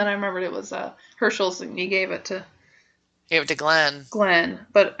watch? And then I remembered it was Herschel's, and he gave it to Gave it to Glenn. Glenn,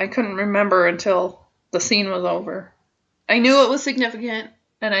 but I couldn't remember until the scene was over. I knew it was significant,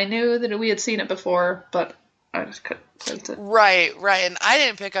 and I knew that we had seen it before, but I just couldn't place it. Right, right. And I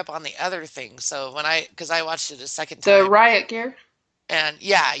didn't pick up on the other thing. So because I watched it a second The time, riot gear? and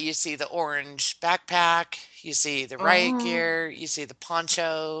yeah, you see the orange backpack, you see the riot Oh. gear, you see the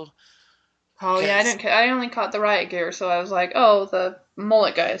poncho. Oh, yeah, I 'Cause, didn't. I only caught the riot gear, so I was like, oh, the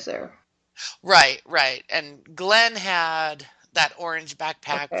mullet guy's there. right, right. And Glenn had that orange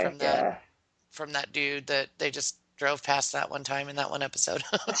backpack Okay, yeah. from that dude that they just drove past that one time in that one episode.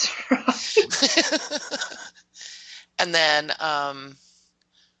 That's right. And then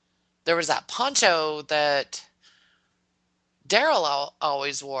there was that poncho that Daryl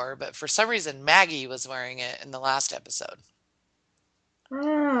always wore, but for some reason Maggie was wearing it in the last episode.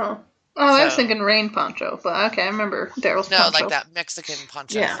 Oh. Oh, I was So, thinking rain poncho, but okay, I remember Daryl's no, like poncho. that Mexican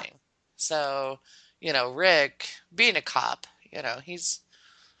poncho Yeah. thing. So, Rick, being a cop, he's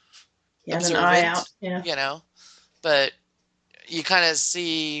He has an eye observant, out. Yeah. But you kind of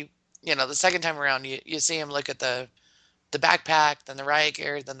see, the second time around, you see him look at the backpack, then the riot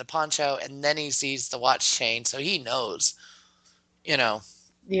gear, then the poncho, and then he sees the watch chain. So he knows, you know,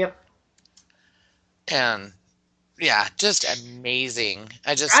 Yep. and yeah, just amazing.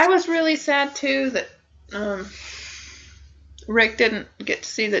 I was really sad too that um, Rick didn't get to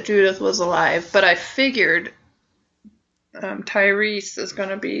see that Judith was alive, but I figured Tyrese is going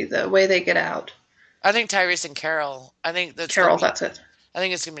to be the way they get out. I think Tyrese and Carol, I think Carol, that's it. I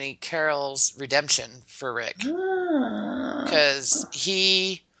think it's going to be Carol's redemption for Rick. Ah. Because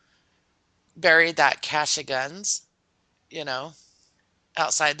he buried that cache of guns,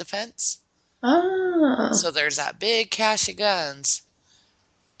 outside the fence. Ah. So there's that big cache of guns.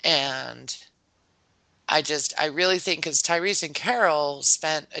 And I really think because Tyrese and Carol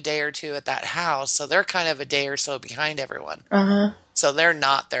spent a day or two at that house, so they're kind of a day or so behind everyone. Uh-huh. So they're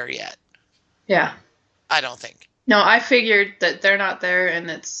not there yet. Yeah. I don't think. No, I figured that they're not there and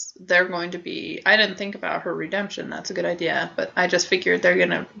they're going to be. I didn't think about her redemption. That's a good idea, but I just figured they're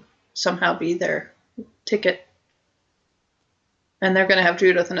going to somehow be their ticket. And they're going to have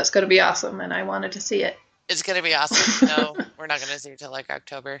Judith, and it's going to be awesome, and I wanted to see it. It's going to be awesome. No, we're not going to see it till like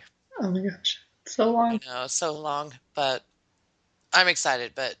October. Oh my gosh. So long. So long, but I'm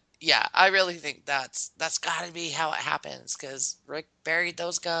excited. But yeah, I really think that's got to be how it happens because Rick buried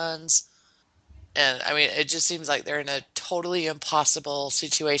those guns. And I mean, it just seems like they're in a totally impossible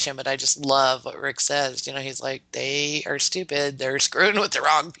situation, but I just love what Rick says. He's like, they are stupid. They're screwing with the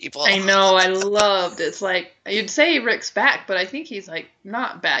wrong people. I know. I loved it. It's like, you'd say Rick's back, but I think he's like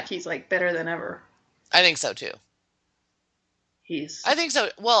not back. He's like better than ever. I think so too. I think so.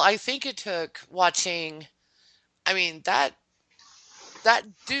 Well, I think it took watching. I mean, that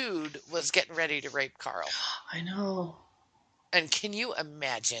dude was getting ready to rape Carl. I know. And can you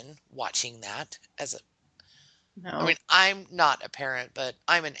imagine watching that No. I mean, I'm not a parent, but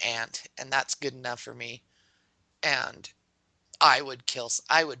I'm an aunt, and that's good enough for me. And I would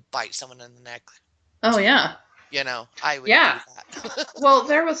bite someone in the neck. Oh, yeah. I would Yeah. do that. Well,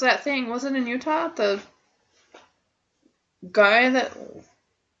 there was that thing, was it in Utah? The guy that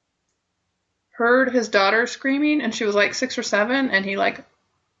heard his daughter screaming, and she was like 6 or 7, and he like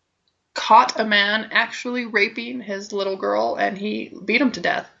caught a man actually raping his little girl, and he beat him to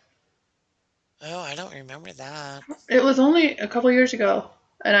death. Oh, I don't remember that. It was only a couple years ago,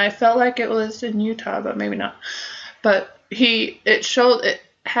 and I felt like it was in Utah, but maybe not. But it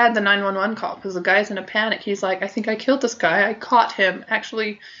had the 911 call because the guy's in a panic. He's like, I think I killed this guy. I caught him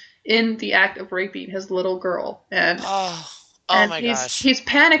actually in the act of raping his little girl, and Oh, oh and my he's gosh. he's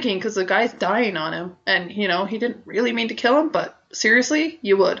panicking because the guy's dying on him, and he didn't really mean to kill him, but seriously,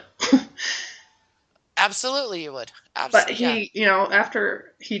 you would. Absolutely, you would. But Absolutely, yeah. he,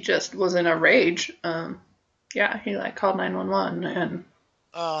 after he just was in a rage, yeah, he like called 911, and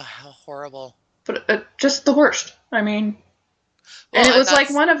Oh, how horrible. but just the worst. I mean, and Well, it and was like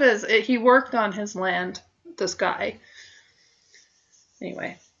that's one of he worked on his land, this guy.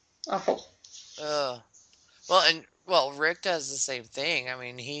 Anyway, awful. well, Rick does the same thing. I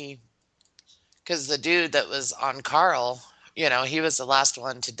mean, because the dude that was on Carl, he was the last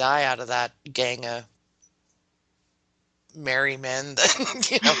one to die out of that gang of merry men that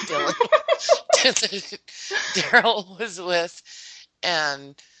Daryl was with,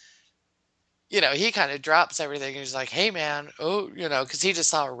 and he kind of drops everything. He's like, "Hey, man, oh, because he just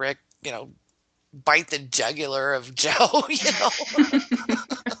saw Rick, bite the jugular of Joe,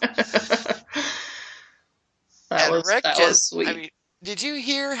 and Rick That was just, I sweet. mean, did you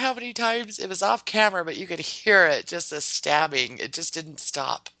hear how many times it was off camera, but you could hear it, just the stabbing. It just didn't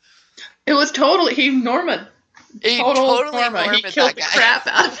stop. It was totally He total totally Norma. He Norman that killed the guy. crap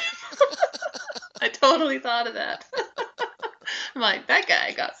out of him. I totally thought of that. I'm like, that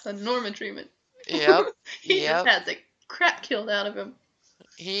guy got some Norman treatment. Yep, He just yep. had the crap killed out of him.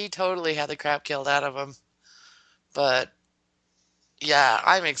 He totally had the crap killed out of him. But yeah,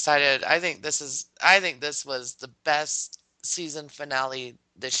 I'm excited. I think this was the best season finale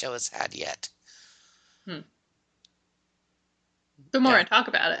this show has had yet. Hmm. The more Yeah. I talk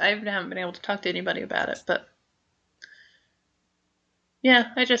about it, I haven't been able to talk to anybody about it, but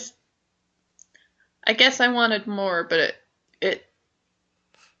yeah, I guess I wanted more, but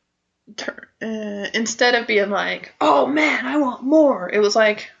instead of being like, oh man, I want more, it was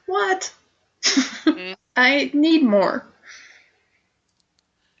like, what? Mm. I need more.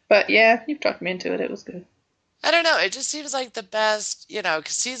 But yeah, you've talked me into it. It was good. I don't know. It just seems like the best, because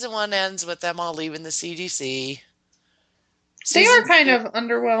season one ends with them all leaving the CDC. They are Season kind two, of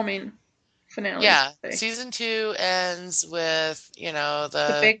underwhelming finales. yeah, I'd say. season two ends with,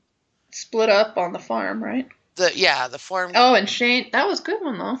 The big split up on the farm, right? the form. Oh, and Shane, that was a good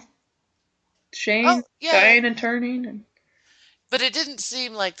one though. Oh, Shane yeah, dying and turning, and but it didn't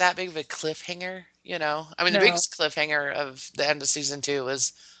seem like that big of a cliffhanger. I mean, the no, biggest cliffhanger of the end of season two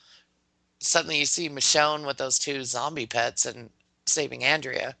was suddenly you see Michonne with those two zombie pets and saving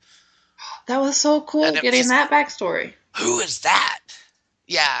Andrea. that was so cool And it was getting just, that backstory. who is that?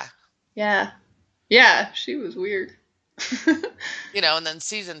 Yeah. Yeah, yeah, she was weird. And then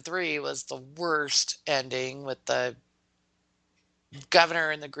season three was the worst ending with the governor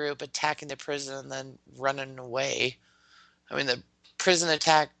and the group attacking the prison and then running away. I mean, the prison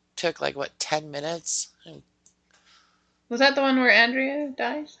attack took like, what, 10 minutes? Was that the one where Andrea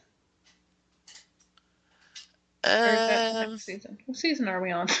dies? Or is that Um, next season? What season are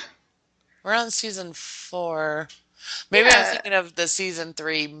we on? we're on season four. Maybe I'm Yeah, thinking of the season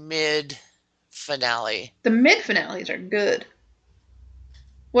three mid finale. the mid finales are good.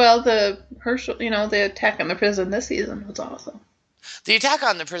 Well, the Herschel, the attack on the prison this season was awesome. The attack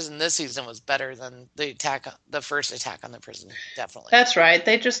on the prison this season was better than the first attack on the prison, definitely. That's right.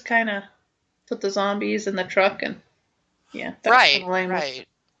 They just kind of put the zombies in the truck, and yeah, that was Right, kinda lame. right.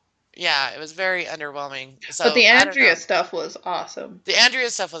 Yeah, it was very underwhelming. But So the I don't know. Andrea stuff was awesome. The Andrea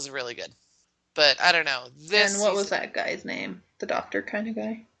stuff was really good, but I don't know. This And what was season, that guy's name? The doctor kind of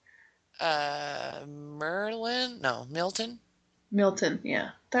guy? Merlin? No, Milton. Milton, yeah.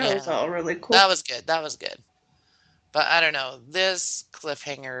 That was Yeah, all really cool. that was good. That was good. But I don't know. This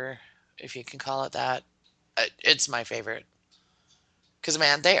cliffhanger, if you can call it that, it's my favorite. Because,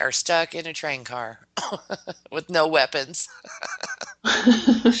 man, they are stuck in a train car with no weapons.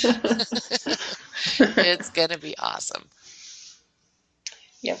 It's going to be awesome.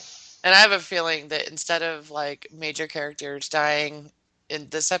 Yep. And I have a feeling that instead of like major characters dying in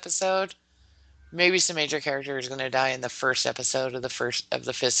this episode, maybe some major character is going to die in the first episode of the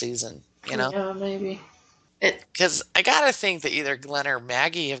fifth season, Yeah, maybe. Because I got to think that either Glenn or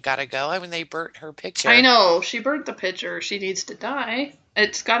Maggie have got to go. I mean, they burnt her picture. I know. She burnt the picture. She needs to die.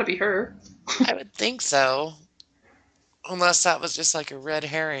 It's got to be her. I would think so. Unless that was just like a red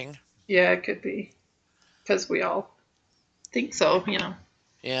herring. Yeah, it could be. Because we all think so,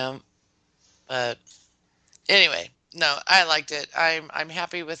 Yeah. But anyway, no, I liked it. I'm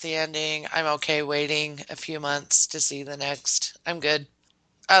happy with the ending. I'm okay waiting a few months to see the next. I'm good.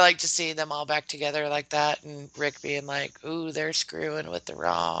 I like to see them all back together like that, and Rick being like, "Ooh, they're screwing with the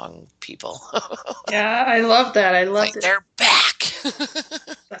wrong people." Yeah, I love that. I It's loved like it. they're back.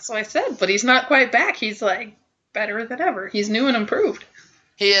 That's what I said. But he's not quite back. He's like better than ever. He's new and improved.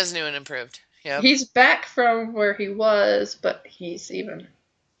 He is new and improved. Yep. He's back from where he was, but he's even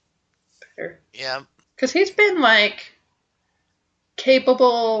better. Yep. Because he's been like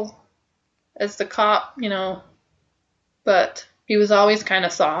capable as the cop, but he was always kind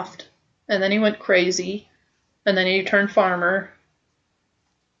of soft. And then he went crazy. And then he turned farmer.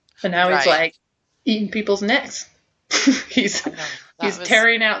 And now he's Right. like eating people's necks. he's I know. he's was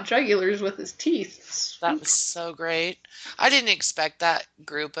tearing out jugulars with his teeth. that was so great. I didn't expect that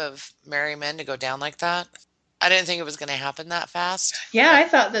group of merry men to go down like that. I didn't think it was going to happen that fast. Yeah, I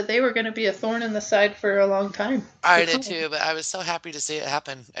thought that they were going to be a thorn in the side for a long time. I did too, but I was so happy to see it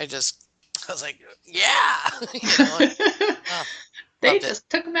happen. I was like, yeah. Oh, They loved it. just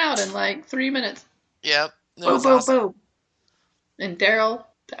took him out in like 3 minutes. Yep. It Boom, was boom, awesome. boom. And Daryl,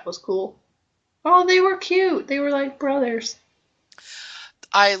 that was cool. Oh, they were cute. They were like brothers.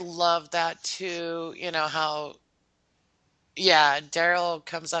 I love that too. You know how, yeah, Daryl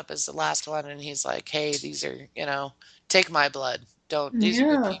comes up as the last one and he's like, hey, these are, take my blood. These are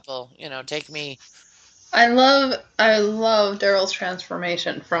your Yeah. people, take me. I love Daryl's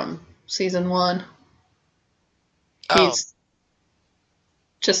transformation from season 1. Oh, He's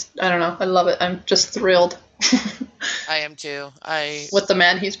just, I don't know. I love it. I'm just thrilled I am too. with the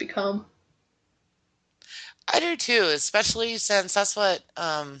man he's become. I do too, especially since that's what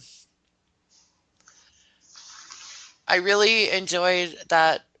I really enjoyed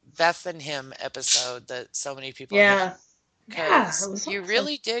that Beth and him episode that so many people Yeah. Yeah, because it was you awesome.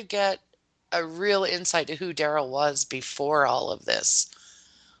 really did get a real insight to who Daryl was before all of this,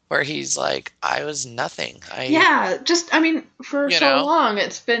 where he's like, I was nothing. Yeah, just, I mean, for You so know? long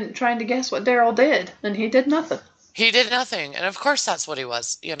it's been trying to guess what Daryl did, and he did nothing. He did nothing. And of course that's what he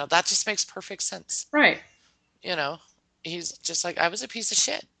was. That just makes perfect sense. Right. He's just like, I was a piece of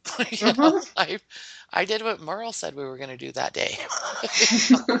shit. Uh-huh. I did what Merle said we were going to do that day.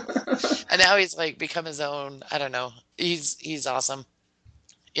 And now he's like become his own, I don't know. He's awesome.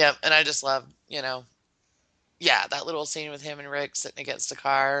 Yeah, and I just love, yeah, that little scene with him and Rick sitting against the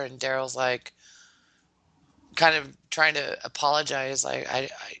car and Daryl's like kind of trying to apologize. Like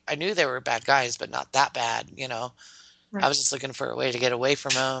I knew they were bad guys, but not that bad, Right. I was just looking for a way to get away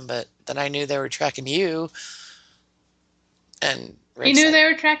from them, but then I knew they were tracking you. And He Rick's knew like, they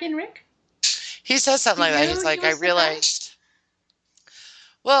were tracking Rick? he says something like that. He's like, I realized.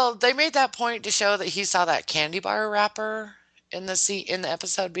 Well, they made that point to show that he saw that candy bar wrapper in the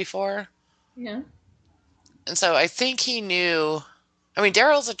episode before. Yeah. And so I think he knew. I mean,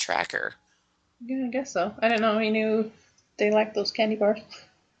 Daryl's a tracker. Yeah, I guess so. I didn't know he knew they liked those candy bars.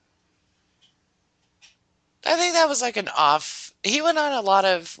 I think that was like an off. He went on a lot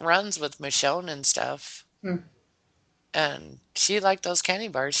of runs with Michonne and stuff. Hmm. And she liked those candy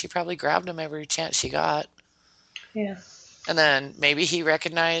bars. She probably grabbed them every chance she got. Yeah. And then maybe he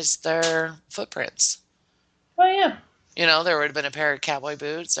recognized their footprints. Oh, yeah. There would have been a pair of cowboy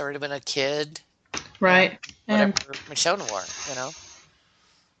boots. There would have been a kid. Right. Whatever And Michonne wore,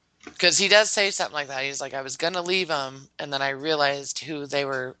 Because he does say something like that. He's like, I was going to leave them, and then I realized who they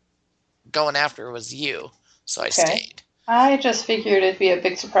were going after was you. So I stayed. I just figured it'd be a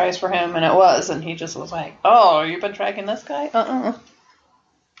big surprise for him, and it was. And he just was like, oh, you've been tracking this guy? Uh-uh.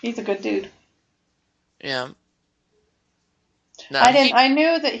 He's a good dude. Yeah. No, I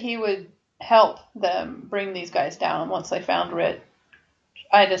knew that he would help them bring these guys down once they found Rit.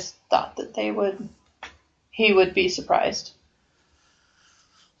 I just thought that he would be surprised.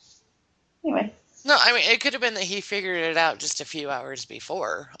 Anyway. No, I mean, it could have been that he figured it out just a few hours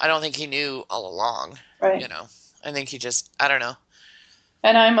before. I don't think he knew all along. Right. I think he just, I don't know.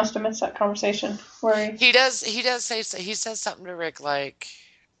 And I must have missed that conversation where He says something to Rick like,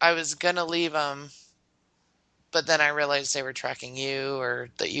 I was going to leave them, but then I realized they were tracking you or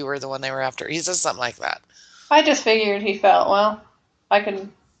that you were the one they were after. He says something like that. I just figured he felt, well, I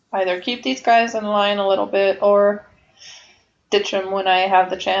can either keep these guys in line a little bit or ditch them when I have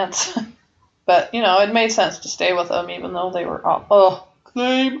the chance. But, it made sense to stay with them even though they were all, oh,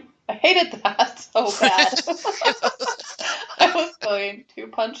 claim. I hated that so bad. I was going to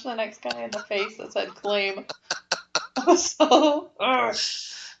punch the next guy in the face that said claim. So, ugh.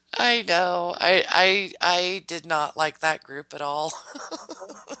 I know. I did not like that group at all.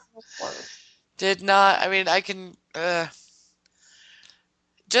 Did not. I mean, I can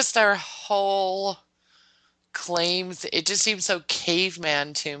just our whole claims. It just seems so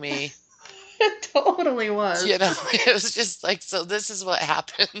caveman to me. It totally was. You know, it was just like, so this is what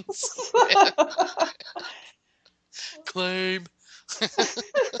happens. Claim.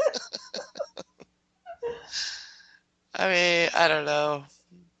 I mean, I don't know.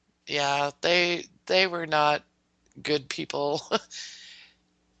 Yeah, they were not good people.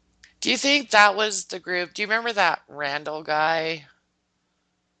 Do you think that was the group? Do you remember that Randall guy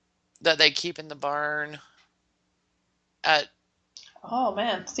that they keep in the barn at Oh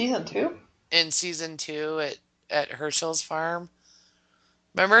man, season 2? in season two at Herschel's farm?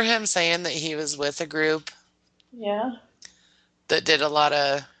 Remember him saying that he was with a group Yeah, that did a lot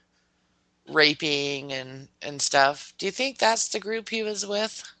of raping and stuff? Do you think that's the group he was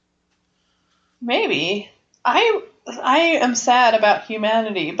with? maybe. I am sad about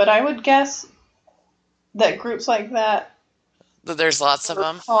humanity, but I would guess that groups like that That there's lots of are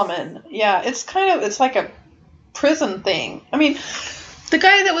them. common. Yeah, it's like a prison thing. I mean, the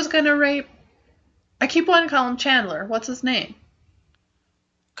guy that was gonna rape, I keep wanting to call him Chandler. What's his name?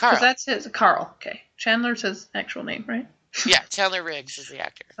 Carl. Because that's his Carl. Okay, Chandler's his actual name, right? Yeah, Chandler Riggs is the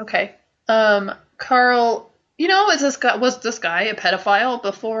actor. Okay. Carl, was this guy a pedophile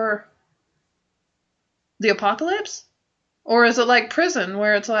before the apocalypse? Or is it like prison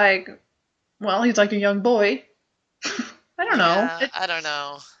where it's like, well, he's like a young boy? I don't know. Yeah, I don't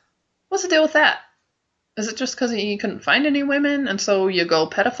know. What's the deal with that? Is it just because he couldn't find any women and so you go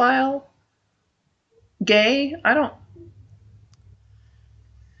pedophile? Gay? I don't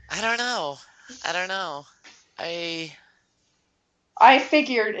know. I don't know. I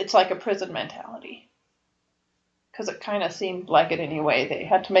figured it's like a prison mentality. Because it kind of seemed like it anyway. They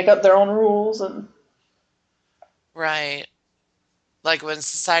had to make up their own rules and... Right. Like when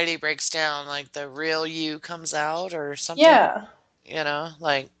society breaks down, like the real you comes out or something, Yeah. you know,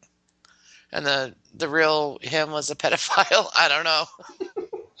 like, and the real him was a pedophile. I don't know.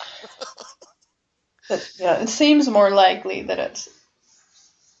 Yeah, it seems more likely that it's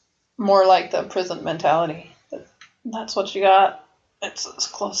more like the prison mentality. That's what you got. It's as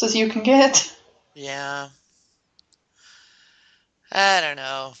close as you can get. Yeah. I don't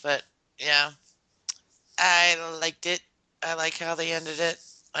know, but yeah, I liked it. I like how they ended it.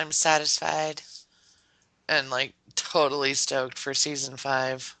 I'm satisfied and like totally stoked for season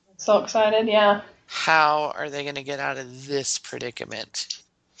 5. So excited, yeah. How are they going to get out of this predicament?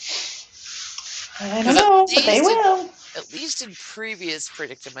 I don't know, but they will. At least in previous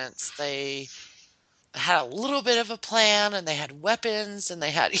predicaments, they had a little bit of a plan and they had weapons and they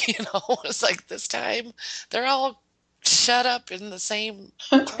had, it's like this time they're all shut up in the same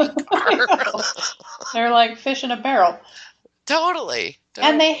car. They're like fish in a barrel. Totally.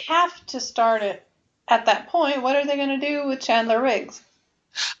 And they have to start it at that point. What are they going to do with Chandler Riggs?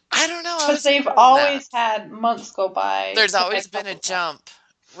 I don't know. Because they've always had months go by. There's always been a jump,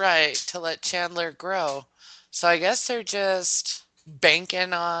 right, to let Chandler grow. So I guess they're just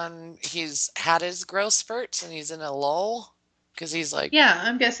banking on he's had his growth spurts and he's in a lull because he's like, yeah,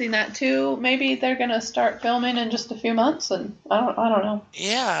 I'm guessing that too. Maybe they're gonna start filming in just a few months, and I don't know.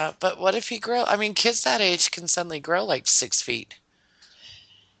 Yeah, but what if he grow? I mean, kids that age can suddenly grow like 6 feet.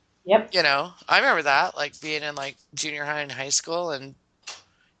 Yep. I remember that, like being in like junior high and high school, and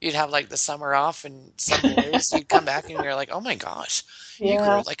you'd have like the summer off, and some days you'd come back and you're like, oh my gosh, you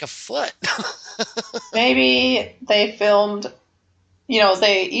grew like a foot. Maybe they filmed.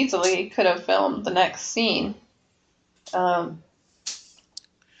 They easily could have filmed the next scene. Like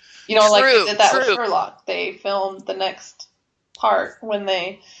they did that with Sherlock. They filmed the next part when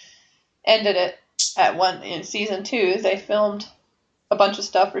they ended it in season 2. They filmed a bunch of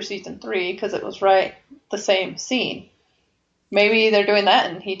stuff for season 3 because it was the same scene. Maybe they're doing that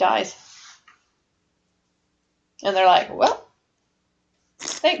and he dies. And they're like, well,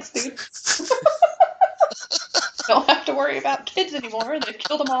 thanks, dude. Don't have to worry about kids anymore. They've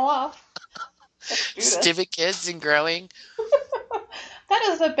killed them all off. Stupid kids and growing. That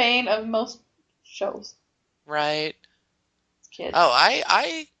is the bane of most shows. Right. Kids. Oh,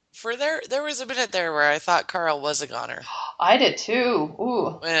 there was a minute there where I thought Carl was a goner. I did too.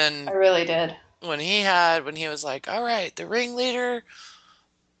 Ooh. I really did. When he was like, all right, the ringleader,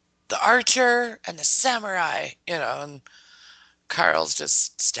 the archer, and the samurai, and Carl's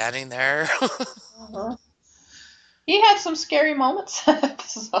just standing there. Uh-huh. He had some scary moments that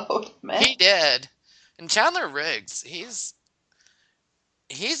episode, man. He did. And Chandler Riggs, he's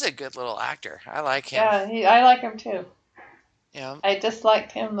a good little actor. I like him. Yeah, I like him too. Yeah. I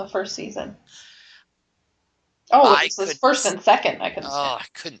disliked him the first season. Oh, it was first and second. I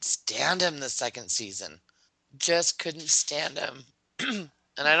couldn't stand him the second season. Just couldn't stand him.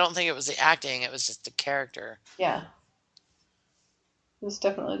 And I don't think it was the acting, it was just the character. Yeah. was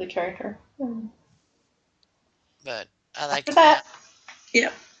definitely the character. But I like After that,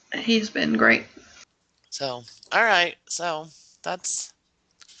 yep, he's been great. So, all right. So that's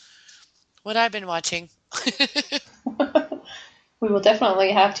what I've been watching. We will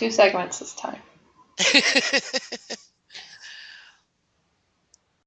definitely have 2 segments this time.